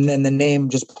 And then the name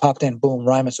just popped in, boom,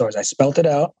 Rhymosaurs. I spelt it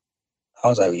out. I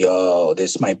was like, yo,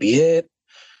 this might be it.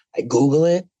 I Google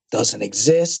it, doesn't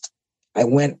exist. I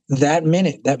went that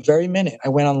very minute, I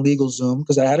went on LegalZoom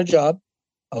because I had a job.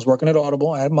 I was working at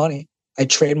Audible. I had money. I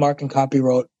trademarked and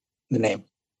copywrote the name.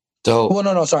 Dope. Well,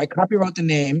 no, sorry. I copywrote the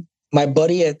name. My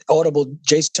buddy at Audible,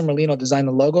 Jason Merlino, designed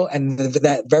the logo. And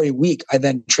that very week, I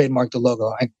then trademarked the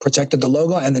logo. I protected the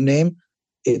logo and the name.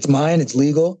 It's mine. It's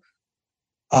legal.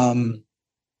 And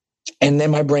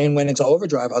then my brain went into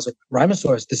overdrive. I was like,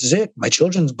 Rhymosaurs, this is it. My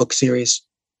children's book series.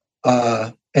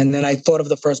 And then I thought of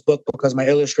the first book because my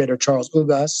illustrator, Charles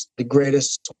Ugas,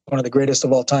 one of the greatest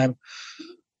of all time,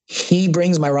 he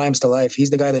brings my rhymes to life. He's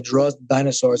the guy that draws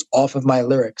dinosaurs off of my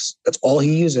lyrics. That's all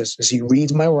he uses, is he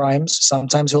reads my rhymes.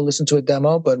 Sometimes he'll listen to a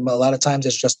demo, but a lot of times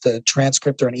it's just a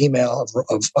transcript or an email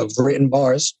of written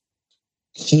bars.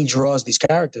 He draws these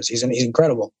characters. He's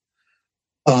incredible.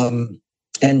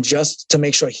 And just to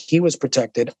make sure he was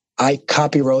protected, I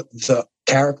copywrote the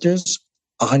characters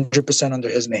 100% under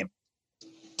his name.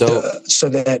 So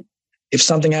that if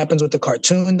something happens with the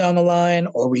cartoon down the line,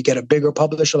 or we get a bigger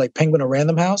publisher like Penguin or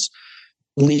Random House,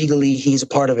 legally he's a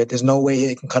part of it. There's no way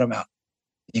they can cut him out.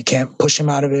 You can't push him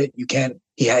out of it. You can't.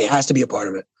 He has to be a part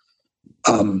of it.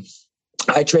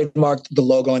 I trademarked the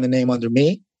logo and the name under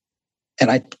me, and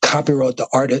I copywrote the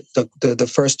art,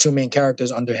 the first 2 main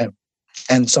characters under him,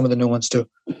 and some of the new ones too,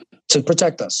 to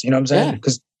protect us. You know what I'm saying?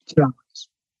 Because,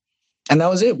 and that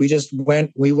was it.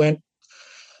 We went.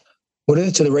 What is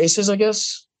it, to the races, I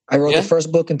guess? I wrote the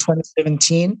first book in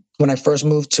 2017 when I first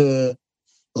moved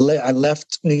I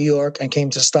left New York and came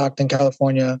to Stockton,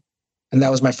 California. And that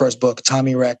was my first book,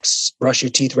 Tommy Rex, Brush Your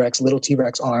Teeth Rex, Little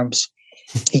T-Rex Arms.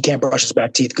 He can't brush his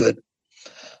back teeth good.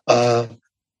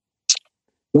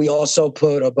 We also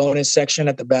put a bonus section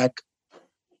at the back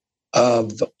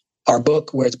of our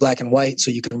book where it's black and white,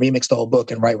 so you can remix the whole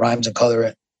book and write rhymes and color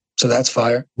it. So that's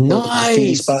fire.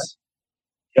 Nice.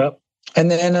 Yep.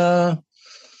 And then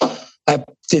I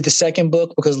did the second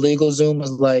book because LegalZoom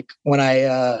was like, when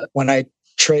I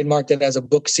trademarked it as a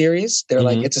book series, they're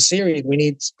like, it's a series. We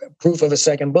need proof of a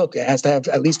second book. It has to have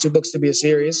at least 2 books to be a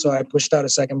series. So I pushed out a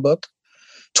second book,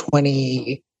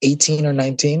 2018 or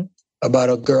 19, about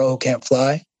a girl who can't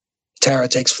fly. Tara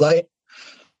takes flight.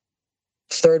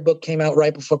 Third book came out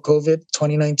right before COVID,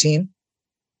 2019.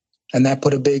 And that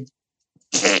put a big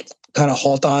kind of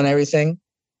halt on everything,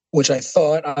 which I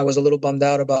thought I was a little bummed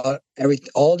out about.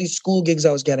 All these school gigs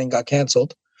I was getting got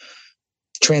canceled,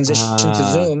 transitioned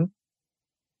to Zoom.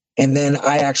 And then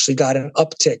I actually got an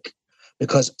uptick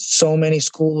because so many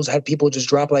schools had people just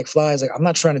drop like flies. Like, I'm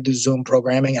not trying to do Zoom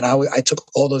programming. And I took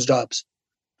all those jobs.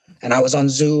 And I was on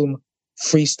Zoom,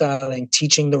 freestyling,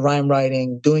 teaching the rhyme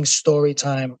writing, doing story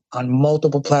time on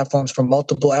multiple platforms for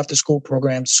multiple after-school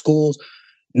programs, schools,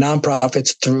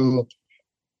 nonprofits, through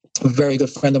a very good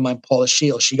friend of mine, Paula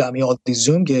Shields. She got me all these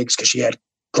Zoom gigs because she had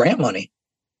grant money.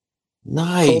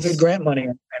 Nice. COVID grant money.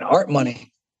 And and art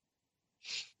money,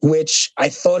 which I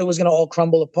thought it was going to all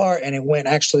crumble apart. And it went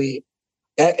actually,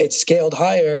 it scaled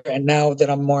higher. And now that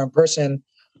I'm more in person,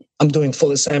 I'm doing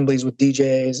full assemblies with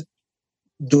DJs,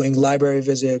 doing library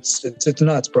visits. It's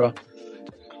nuts, bro.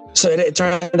 So it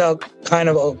turned out kind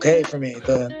of okay for me,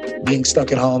 the being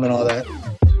stuck at home and all that.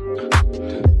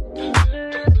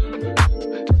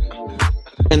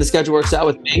 And the schedule works out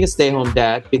with being a stay-home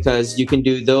dad because you can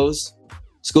do those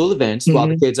school events while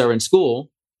the kids are in school,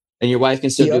 and your wife can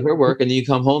still do her work, and then you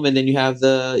come home and then you have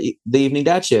the evening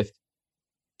dad shift.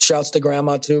 Shouts to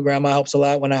grandma too. Grandma helps a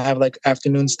lot when I have like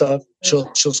afternoon stuff.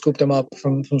 She'll scoop them up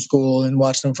from school and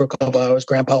watch them for a couple hours.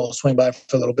 Grandpa will swing by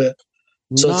for a little bit.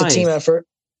 So It's a team effort.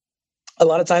 A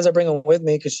lot of times I bring them with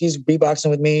me because she's beatboxing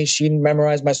with me. She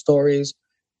memorized my stories.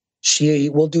 She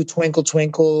will do Twinkle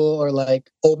Twinkle or like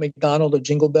Old MacDonald or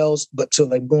Jingle Bells, but to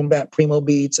like boom bap primo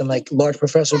beats and like Large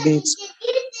Professor beats.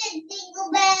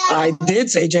 I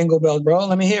did say Jingle Bells, bro.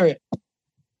 Let me hear it.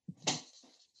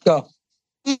 Go.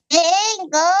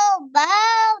 Jingle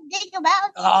bell, jingle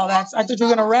bell. Oh, I thought you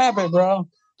were gonna rap it, bro.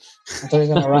 I thought you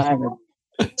were gonna rap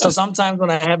it. So sometimes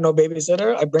when I have no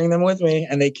babysitter, I bring them with me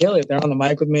and they kill it. They're on the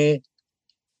mic with me.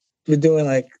 We're doing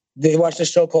like, they watch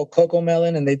this show called Coco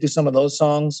Melon and they do some of those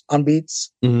songs on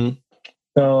beats. Mm-hmm.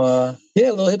 So yeah,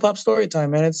 a little hip hop story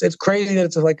time, man. It's crazy that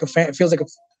it's like it feels like a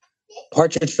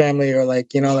Partridge Family or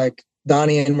like, you know, like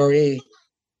Donnie and Marie.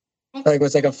 Like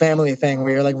it's like a family thing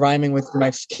where you're like rhyming with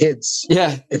my kids.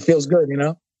 Yeah. It feels good, you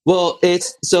know? Well,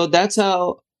 so that's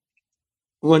how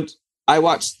when I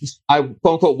quote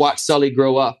unquote watched Sully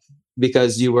grow up,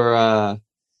 because you were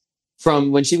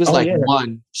from when she was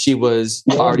one, she was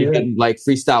already getting like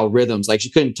freestyle rhythms. Like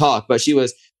she couldn't talk, but she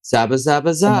was zaba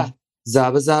zaba za,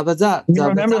 zaba zaba za. You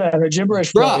remember that, her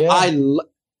gibberish, bro? Yeah.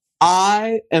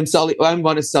 I am Sully. I'm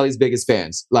one of Sully's biggest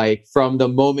fans. Like from the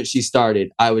moment she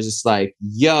started, I was just like,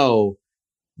 yo,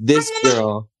 this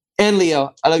girl. And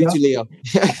Leo. I love you too, Leo.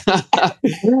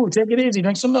 Ooh, take it easy.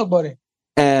 Drink some milk, buddy.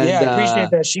 And, I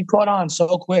appreciate that. She caught on so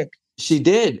quick. She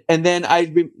did. And then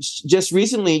just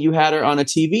recently you had her on a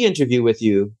TV interview with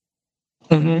you,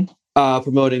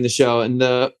 promoting the show. And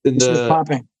she was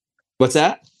popping. What's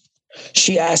that?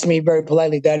 She asked me very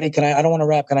politely, Daddy, I don't want to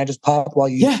rap. Can I just pop while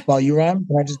you rhyme?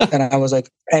 And I was like,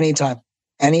 anytime.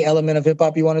 Any element of hip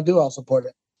hop you want to do, I'll support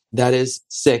it. That is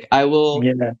sick. I will.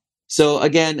 Yeah. So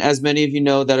again, as many of you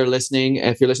know that are listening,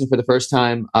 if you're listening for the first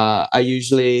time, I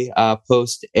usually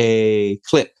post a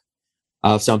clip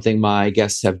of something my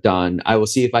guests have done. I will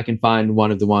see if I can find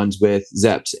one of the ones with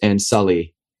Zeps and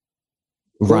Sully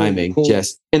rhyming. Cool.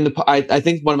 Just in the, I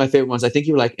think one of my favorite ones, I think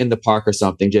you were like in the park or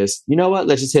something. Just, you know what?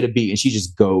 Let's just hit a beat. And she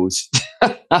just goes.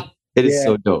 It is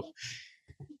so dope.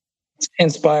 It's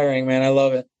inspiring, man. I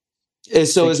love it.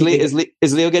 So is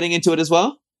Leo getting into it as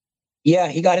well? Yeah,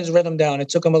 he got his rhythm down. It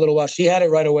took him a little while. She had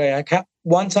it right away.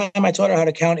 One time I taught her how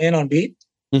to count in on beat.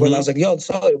 Where I was like, yo,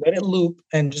 Sully, let it loop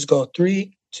and just go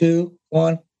 3, 2,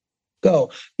 1,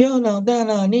 go. Yo, no,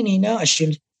 no, nini, no.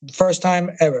 First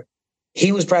time ever.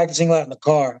 He was practicing a lot in the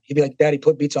car. He'd be like, Daddy,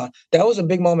 put beats on. That was a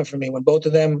big moment for me when both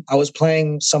of them, I was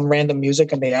playing some random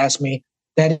music and they asked me,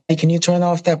 Daddy, can you turn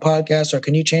off that podcast or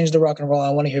can you change the rock and roll?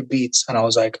 I want to hear beats. And I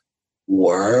was like,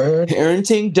 word.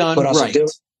 Parenting done right.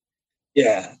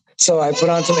 Yeah. So I put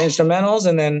on some instrumentals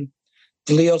and then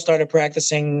Leo started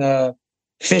practicing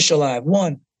Fish Alive.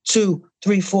 1, 2,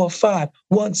 3, 4, 5.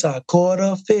 One side,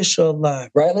 quarter, fish alive.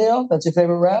 Right, Leo? That's your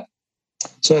favorite rap?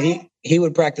 So he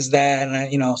would practice that.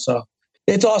 And, so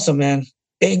it's awesome, man.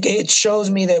 It shows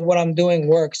me that what I'm doing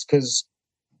works because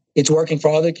it's working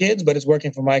for other kids, but it's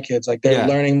working for my kids. Like they're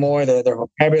learning more. Their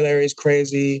vocabulary is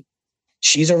crazy.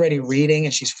 She's already reading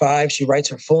and she's 5. She writes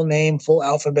her full name, full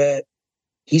alphabet.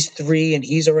 He's 3 and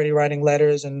he's already writing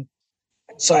letters. And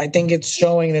so I think it's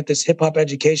showing that this hip hop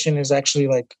education is actually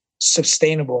like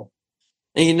sustainable.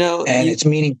 And it's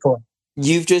meaningful.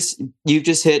 You've just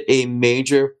hit a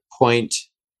major point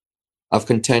of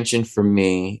contention for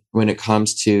me when it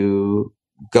comes to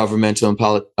governmental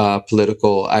and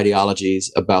political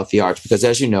ideologies about the arts. Because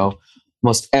as you know,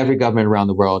 most every government around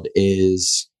the world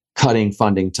is cutting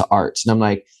funding to arts. And I'm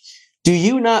like, do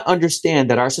you not understand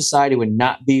that our society would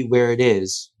not be where it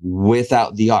is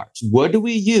without the arts? What do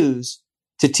we use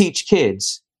to teach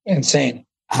kids? Insane.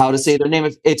 How to say their name?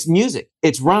 It's music,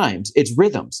 it's rhymes, it's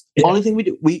rhythms. Yeah. Only thing we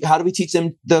do, how do we teach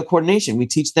them the coordination? We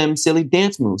teach them silly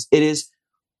dance moves. It is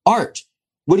art.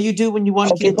 What do you do when you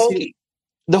want kids to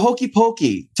the hokey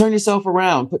pokey? Turn yourself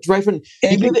around. Put right from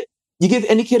you give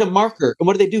any kid a marker, and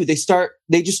what do? They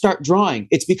just start drawing.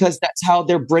 It's because that's how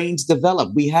their brains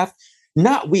develop.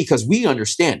 Because we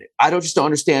understand it. I don't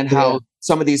understand how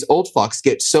some of these old fucks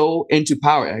get so into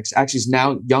Power X. Actually, it's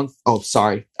now young. Oh,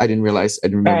 sorry, I didn't realize. I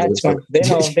didn't remember. That's fine.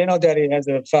 They know Daddy has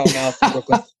a foul mouth in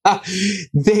Brooklyn.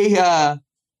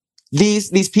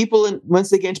 These people, once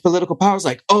they get into political power, is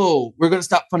like, oh, we're going to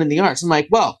stop funding the arts. I'm like,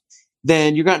 well,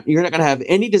 then you're not going to have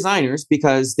any designers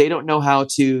because they don't know how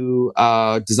to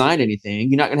design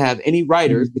anything. You're not going to have any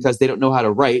writers because they don't know how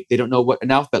to write. They don't know what an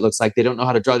alphabet looks like. They don't know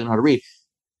how to draw. They don't know how to read.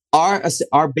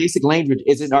 Our basic language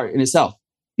isn't art in itself.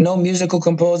 No musical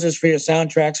composers for your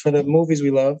soundtracks for the movies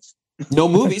we love. No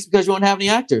movies because you won't have any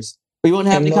actors. We won't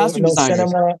have any costume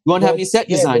designers. We won't have any set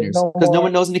designers because no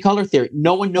one knows any color theory.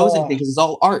 No one knows anything because it's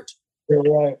all art. You're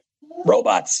right.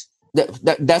 Robots.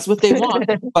 That's what they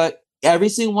want. But every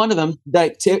single one of them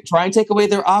try and take away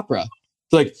their opera.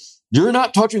 It's like, you're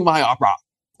not touching my opera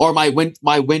or my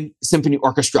wind symphony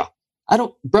orchestra. I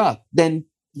don't, then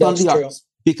fund the arts.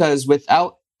 Because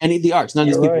without any of the arts, none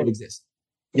of these people would exist.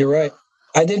 You're right.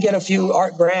 I did get a few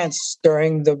art grants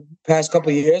during the past couple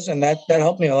of years, and that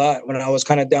helped me a lot when I was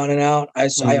kind of down and out. I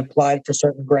applied for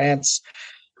certain grants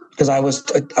because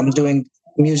I'm doing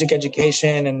music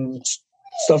education and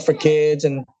stuff for kids,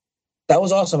 and that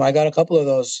was awesome. I got a couple of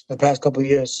those the past couple of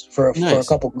years for a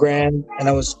couple grand, and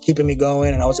that was keeping me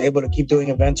going, and I was able to keep doing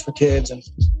events for kids, and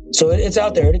so it's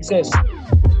out there. It exists.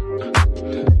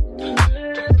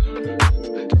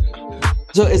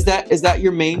 So is that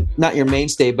your not your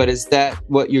mainstay, but is that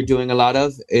what you're doing a lot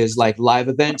of? Is like live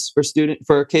events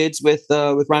for kids with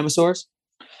Rhymosaurus?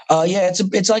 Yeah,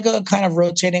 it's like a kind of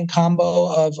rotating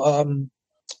combo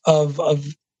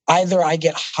of either I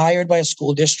get hired by a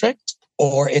school district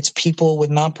or it's people with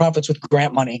nonprofits with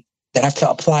grant money that have to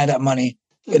apply that money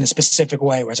in a specific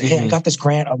way where it's like, hey, I got this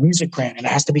grant, a music grant, and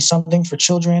it has to be something for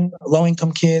children,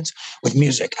 low-income kids with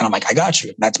music. And I'm like, I got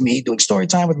you. That's me doing story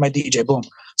time with my DJ. Boom.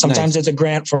 Sometimes it's a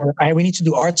grant for, we need to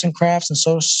do arts and crafts and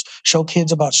so show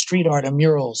kids about street art and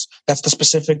murals. That's the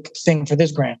specific thing for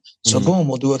this grant. So boom,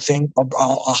 we'll do a thing.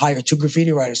 I'll hire 2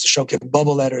 graffiti writers to show kids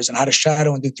bubble letters and how to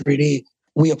shadow and do 3D.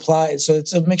 We apply. So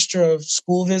it's a mixture of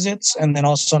school visits and then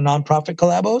also nonprofit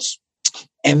collabos.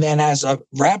 And then as a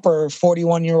rapper,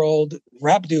 41-year-old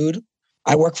rap dude,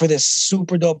 I work for this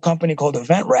super dope company called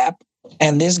Event Rap.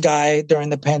 And this guy during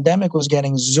the pandemic was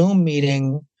getting Zoom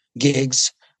meeting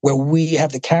gigs where we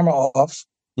have the camera off,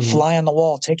 fly on the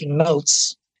wall, taking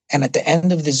notes. And at the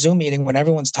end of the Zoom meeting, when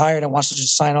everyone's tired and wants to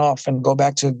just sign off and go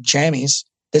back to jammies,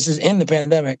 this is in the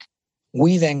pandemic,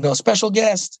 we then go, special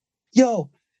guest, yo,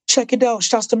 check it out.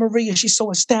 Shouts to Maria. She's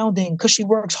so astounding because she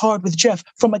works hard with Jeff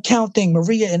from accounting.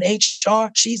 Maria in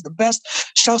HR. She's the best.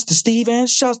 Shouts to Steve and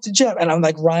shouts to Jeff. And I'm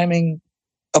like rhyming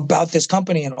about this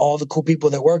company and all the cool people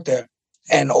that work there.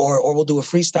 And or we'll do a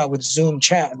freestyle with Zoom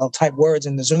chat and they'll type words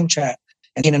in the Zoom chat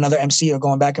and another MC are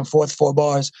going back and forth 4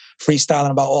 bars,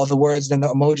 freestyling about all the words and the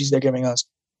emojis they're giving us.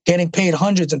 Getting paid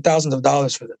hundreds and thousands of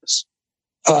dollars for this.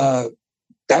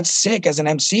 That's sick as an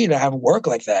MC to have work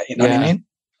like that. You know what I mean?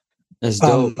 That's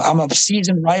dope. I'm a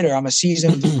seasoned writer. I'm a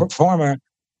seasoned performer.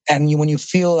 And when you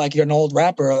feel like you're an old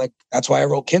rapper, like that's why I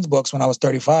wrote kids' books when I was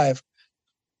 35,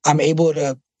 I'm able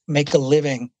to make a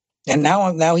living. And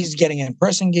now he's getting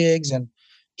in-person gigs and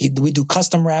we do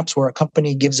custom raps where a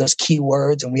company gives us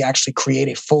keywords and we actually create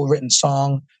a full written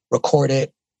song, record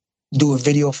it, do a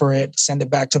video for it, send it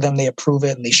back to them. They approve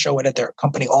it and they show it at their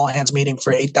company all hands meeting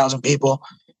for 8,000 people.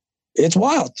 It's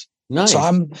wild. Nice. So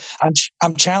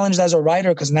I'm challenged as a writer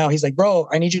because now he's like, bro,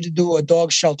 I need you to do a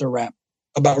dog shelter rap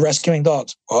about rescuing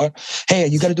dogs. Or hey,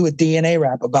 you got to do a DNA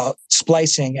rap about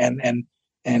splicing and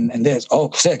this.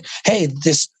 Oh, sick. Hey,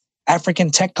 this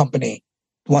African tech company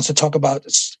wants to talk about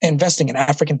investing in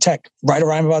African tech. Write a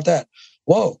rhyme about that.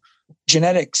 Whoa,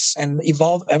 genetics and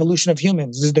evolution of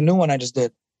humans. This is the new one I just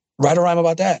did. Write a rhyme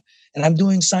about that. And I'm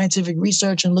doing scientific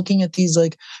research and looking at these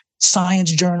like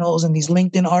science journals and these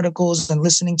LinkedIn articles and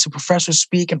listening to professors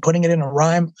speak and putting it in a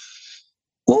rhyme.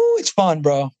 Ooh, it's fun,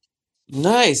 bro.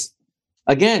 Nice.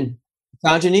 Again,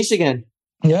 found your niche again.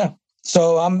 Yeah.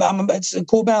 So it's a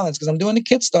cool balance because I'm doing the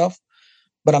kid stuff,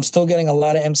 but I'm still getting a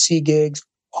lot of MC gigs,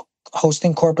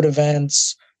 hosting corporate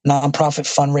events, nonprofit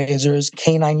fundraisers,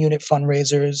 canine unit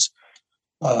fundraisers,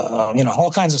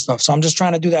 all kinds of stuff. So I'm just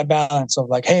trying to do that balance of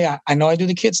like, hey, I know I do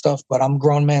the kid stuff, but I'm a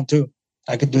grown man too.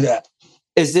 I could do that.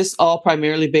 Is this all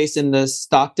primarily based in the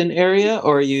Stockton area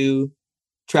or are you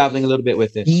traveling a little bit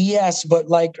with it? Yes, but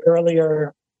like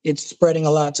earlier, it's spreading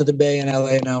a lot to the Bay and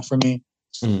LA now for me.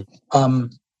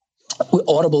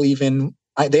 Audible even,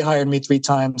 they hired me 3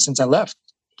 times since I left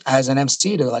as an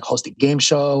MC to like host a game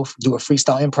show, do a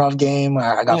freestyle improv game.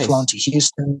 I got flown to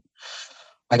Houston.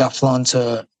 I got flown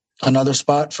to another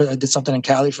spot I did something in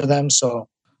Cali for them. So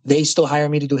they still hire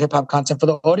me to do hip hop content for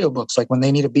the audiobooks. Like when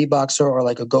they need a beatboxer or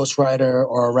like a ghostwriter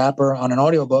or a rapper on an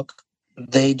audiobook,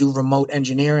 they do remote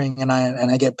engineering and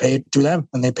I get paid through them,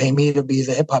 and they pay me to be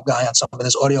the hip hop guy on some of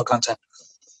this audio content.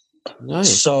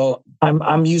 Nice. So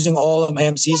I'm using all of my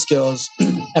MC skills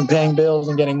and paying bills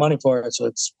and getting money for it. So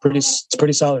it's pretty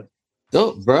solid.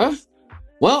 Dope, bruh.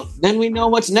 Well, then we know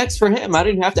what's next for him. I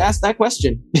didn't have to ask that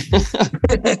question.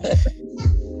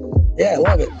 Yeah, I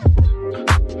love it.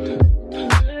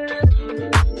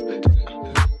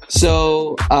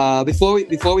 So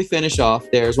before we finish off,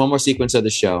 there's one more sequence of the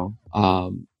show.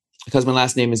 Because my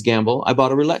last name is Gamble, I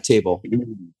bought a roulette table.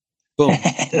 Boom.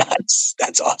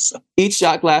 That's awesome. Each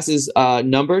shot glass is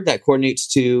numbered that coordinates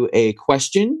to a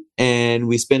question, and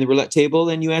we spin the roulette table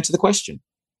and you answer the question.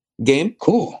 Game?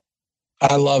 Cool.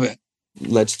 I love it.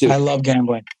 Let's do it. I love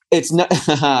gambling. It's not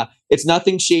it's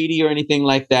nothing shady or anything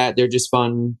like that. They're just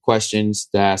fun questions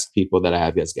to ask people that I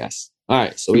have as guests. All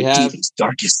right, so we have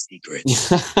darkest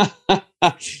secrets.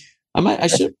 I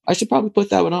should probably put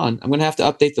that one on. I'm gonna have to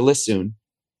update the list soon.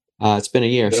 It's been a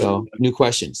year, so new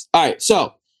questions. All right,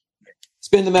 so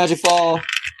spin the magic ball,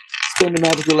 spin the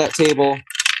magic roulette table.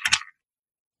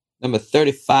 Number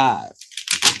 35.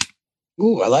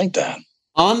 Ooh, I like that.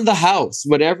 On the house,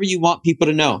 whatever you want people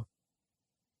to know.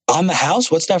 On the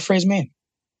house? What's that phrase mean?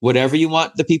 Whatever you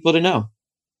want the people to know.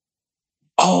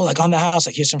 Oh, like on the house,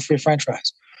 like here's some free French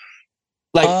fries.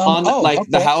 Like okay.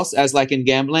 The house, as like in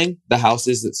gambling, the house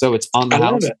is so it's on the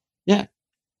house. It. Yeah,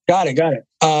 got it.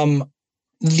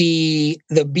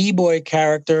 The B-boy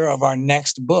character of our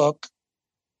next book,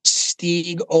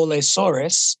 Stig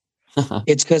Olesaurus.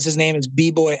 It's because his name is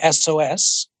B-boy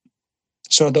SOS.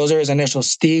 So those are his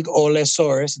initials, Stig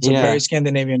Olesaurus. It's a very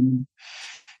Scandinavian name.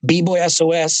 B-boy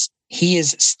SOS. He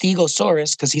is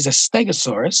Stegosaurus because he's a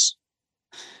Stegosaurus.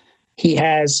 He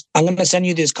has, I'm going to send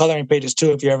you these coloring pages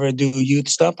too if you ever do youth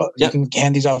stuff. You can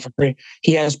hand these out for free.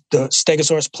 He has the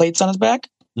Stegosaurus plates on his back.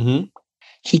 Mm-hmm.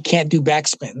 He can't do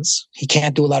backspins. He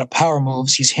can't do a lot of power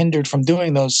moves. He's hindered from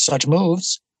doing such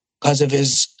moves because of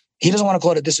his, he doesn't want to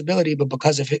call it a disability, but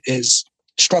because of his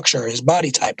structure, his body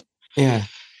type. Yeah.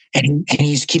 And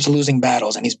he keeps losing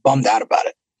battles and he's bummed out about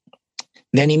it.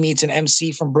 Then he meets an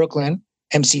MC from Brooklyn,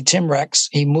 MC Tim Rex.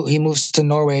 He moves to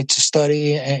Norway to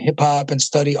study hip hop and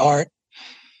study art.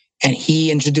 And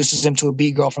he introduces him to a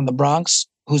B-girl from the Bronx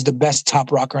who's the best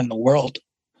top rocker in the world.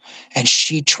 And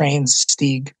she trains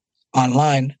Stig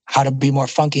online how to be more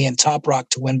funky and top rock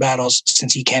to win battles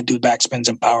since he can't do backspins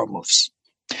and power moves.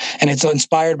 And it's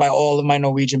inspired by all of my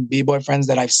Norwegian B-boy friends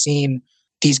that I've seen.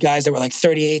 These guys that were like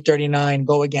 38, 39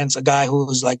 go against a guy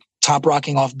who's like top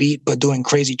rocking off beat but doing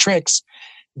crazy tricks.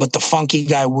 But the funky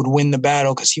guy would win the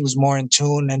battle because he was more in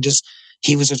tune and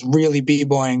he was just really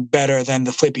B-boying better than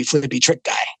the flippy trick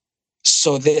guy.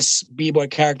 So this B-boy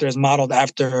character is modeled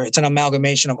after, it's an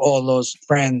amalgamation of all those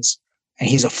friends. And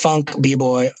he's a funk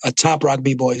B-boy, a top rock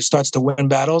B-boy who starts to win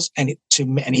battles and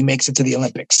he makes it to the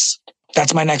Olympics.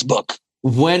 That's my next book.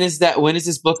 When is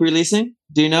this book releasing?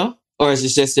 Do you know? Or is it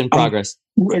just in progress?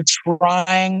 We're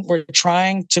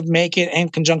trying to make it in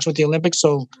conjunction with the Olympics.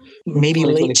 So maybe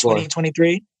late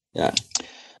 2023. Yeah.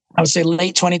 I would say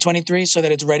late 2023 so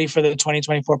that it's ready for the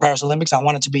 2024 Paris Olympics. I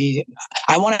want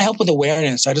to help with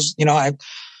awareness. I just,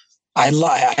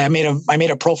 I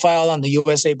made a profile on the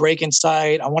USA Break-In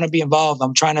site. I want to be involved.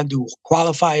 I'm trying to do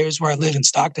qualifiers where I live in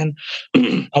Stockton.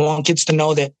 I want kids to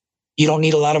know that you don't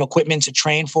need a lot of equipment to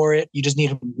train for it. You just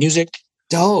need music.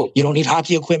 Dope. You don't need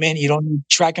hockey equipment. You don't need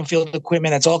track and field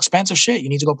equipment. That's all expensive shit. You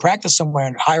need to go practice somewhere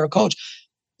and hire a coach.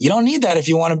 You don't need that if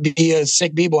you want to be a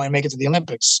sick B-boy and make it to the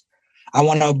Olympics. I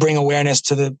want to bring awareness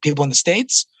to the people in the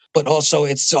States, but also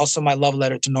it's also my love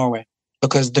letter to Norway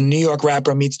because the New York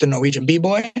rapper meets the Norwegian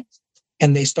B-boy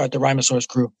and they start the Rhymesauce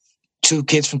crew. Two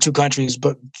kids from two countries,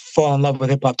 but fall in love with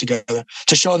hip hop together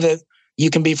to show that you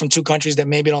can be from two countries that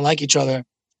maybe don't like each other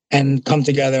and come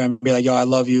together and be like, yo, I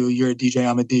love you. You're a DJ.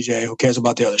 I'm a DJ. Who cares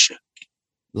about the other shit?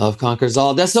 Love conquers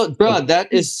all. That's so, bro, that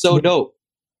is so dope.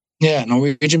 Yeah.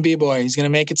 Norwegian B-boy. He's going to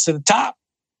make it to the top.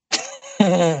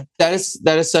 that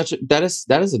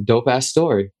is a dope ass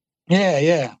story.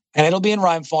 Yeah. And it'll be in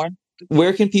rhyme form.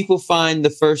 Where can people find the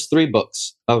first 3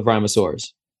 books of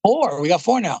Rhymesauce? 4. We got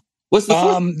 4 now. What's the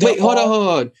 4th? Wait, hold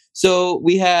on. So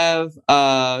we have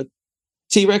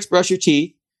T-Rex Brush Your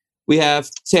Teeth. We have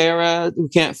Tara Who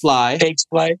Can't Fly.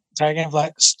 Tara Can't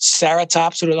Fly. Sarah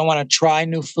Tops who doesn't want to try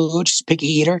new food. She's a picky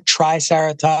eater. Try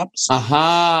Sarah Tops.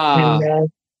 Aha. And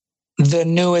the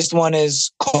newest one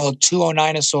is called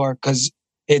 209asaur because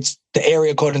it's the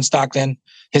area code in Stockton.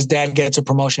 His dad gets a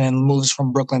promotion and moves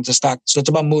from Brooklyn to Stockton. So it's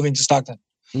about moving to Stockton.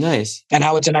 Nice. And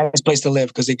how it's a nice place to live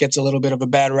because it gets a little bit of a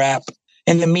bad rap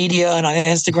in the media and on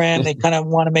Instagram, they kind of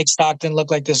want to make Stockton look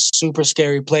like this super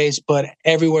scary place, but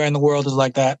everywhere in the world is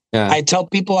like that. Yeah. I tell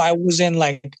people I was in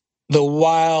like the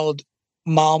wild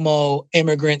Malmo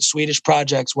immigrant Swedish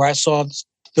projects where I saw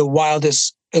the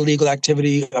wildest illegal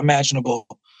activity imaginable.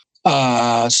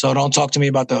 So don't talk to me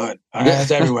about the hood. All right?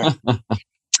 It's everywhere.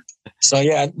 So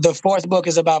yeah, the fourth book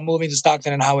is about moving to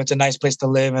Stockton and how it's a nice place to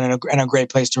live and a great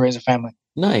place to raise a family.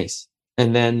 Nice.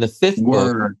 And then the fifth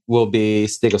book will be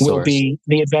Stegosaurus. Will be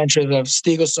the adventures of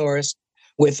Stegosaurus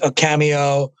with a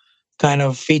cameo kind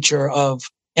of feature of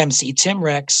MC Tim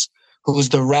Rex, who's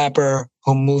the rapper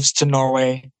who moves to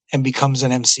Norway and becomes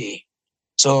an MC.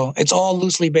 So it's all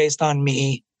loosely based on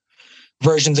me,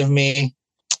 versions of me.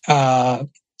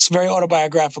 It's very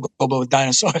autobiographical, but with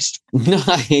dinosaurs.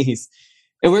 Nice.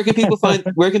 And where can people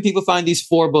find these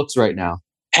 4 books right now?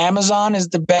 Amazon is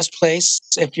the best place.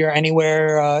 If you're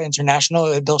anywhere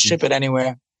international, they'll ship it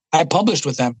anywhere. I published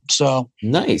with them. So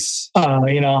nice.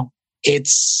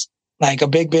 It's like a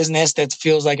big business that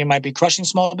feels like it might be crushing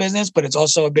small business, but it's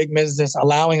also a big business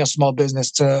allowing a small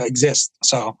business to exist.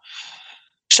 So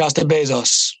shouts to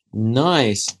Bezos.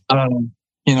 Nice. And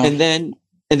then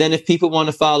if people want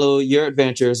to follow your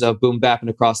adventures of boom bapping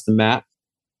across the map,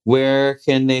 where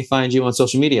can they find you on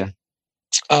social media?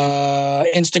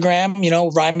 Instagram,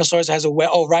 Rhymosaurs has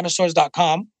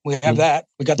rhymosaurs.com. We have that.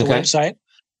 We got the website.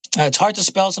 It's hard to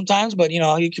spell sometimes, but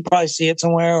you could probably see it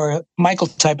somewhere, or Michael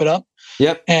type it up.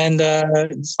 Yep. And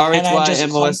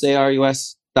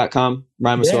RHYMOSARUS.com,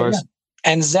 Rhymosaurs. Yeah.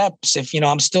 And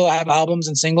Zeps, I have albums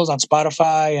and singles on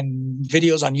Spotify and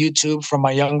videos on YouTube from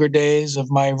my younger days of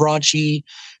my raunchy,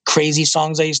 crazy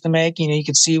songs I used to make. You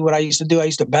could see what I used to do. I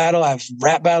used to battle. I have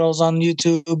rap battles on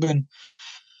YouTube,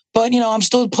 but I'm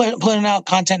still putting out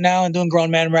content now and doing grown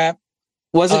man rap.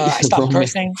 I stopped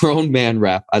cursing. Grown man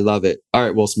rap. I love it. All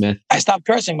right, Will Smith. I stopped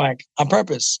cursing, Mike, on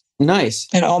purpose. Nice.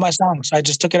 In all my songs, I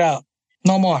just took it out.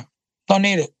 No more. Don't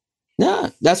need it. Yeah,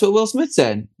 that's what Will Smith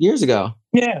said years ago.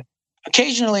 Yeah.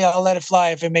 Occasionally, I'll let it fly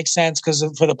if it makes sense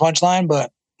for the punchline,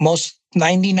 but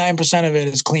 99% of it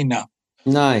is clean now.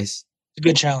 Nice. It's a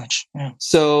good challenge. Yeah.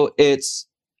 So it's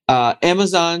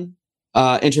Amazon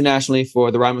internationally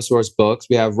for the Rhymosaurs books.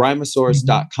 We have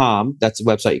rhymosaurs.com. That's a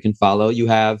website you can follow. You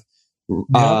have,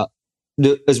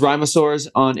 is Rhymosaurs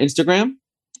on Instagram?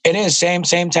 It is. Same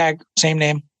tag, same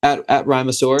name. At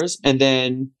Rhymosaurs. And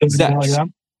then Zeps,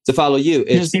 to follow you.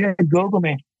 Just Google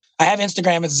me. I have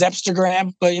Instagram. It's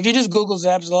Zepstagram. But if you just Google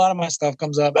Zeps, a lot of my stuff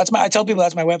comes up. I tell people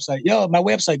that's my website. My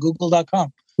website,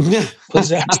 google.com.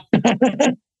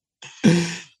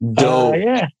 Dope.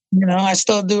 Yeah. I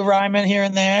still do rhyming here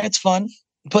and there. It's fun.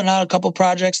 I'm putting out a couple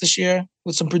projects this year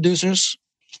with some producers.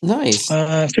 Nice.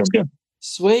 It feels good.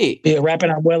 Sweet. Be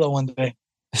rapping on Willow one day.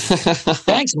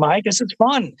 Thanks, Mike. This is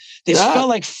fun. This felt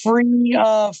like free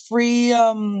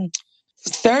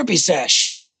therapy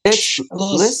sesh. It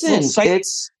was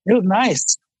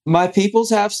nice. My peoples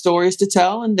have stories to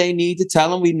tell, and they need to tell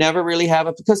them. We never really have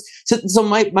it because so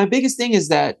my biggest thing is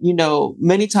that,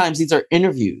 many times these are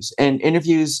interviews, and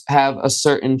interviews have a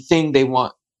certain thing they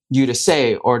want you to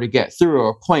say or to get through, or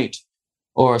a point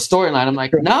or a storyline. I'm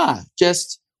like,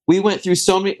 we went through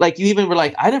so many, like you even were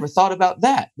like, I never thought about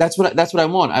that. That's what I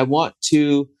want. I want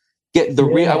to get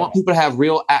I want people to have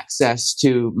real access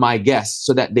to my guests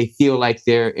so that they feel like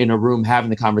they're in a room having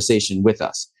the conversation with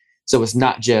us. So it's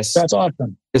not just, that's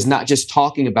awesome. It's not just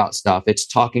talking about stuff. It's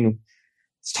talking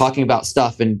about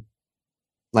stuff and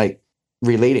like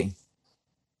relating,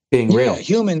 being real.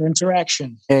 Human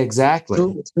interaction. Exactly.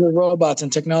 Through robots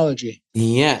and technology.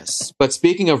 Yes. But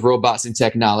speaking of robots and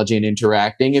technology and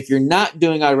interacting, if you're not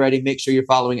doing already, make sure you're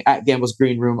following at Gamble's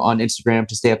Green Room on Instagram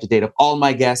to stay up to date of all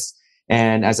my guests.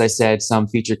 And as I said, some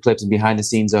featured clips and behind the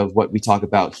scenes of what we talk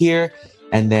about here.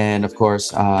 And then, of course,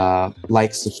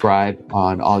 subscribe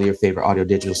on all your favorite audio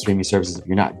digital streaming services if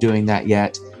you're not doing that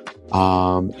yet.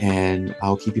 And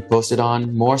I'll keep you posted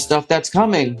on more stuff that's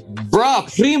coming.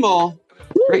 Bruh, primo.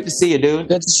 Great to see you, dude.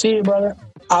 Good to see you, brother.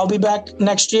 I'll be back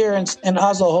next year in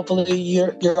Oslo. Hopefully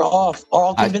you're off. Or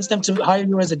I'll convince them to hire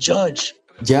you as a judge.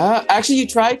 Yeah, actually, you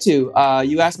tried to.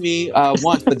 You asked me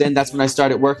once, but then that's when I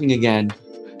started working again.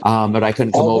 But I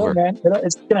couldn't come over. Man.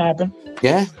 It's going to happen.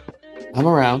 Yeah, I'm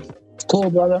around.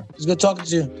 Cool, brother. It's good talking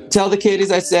to you. Tell the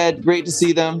kiddies I said, great to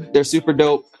see them. They're super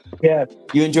dope. Yeah.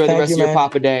 You enjoy the rest of your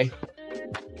Papa Day.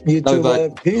 You too,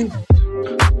 bud. Peace.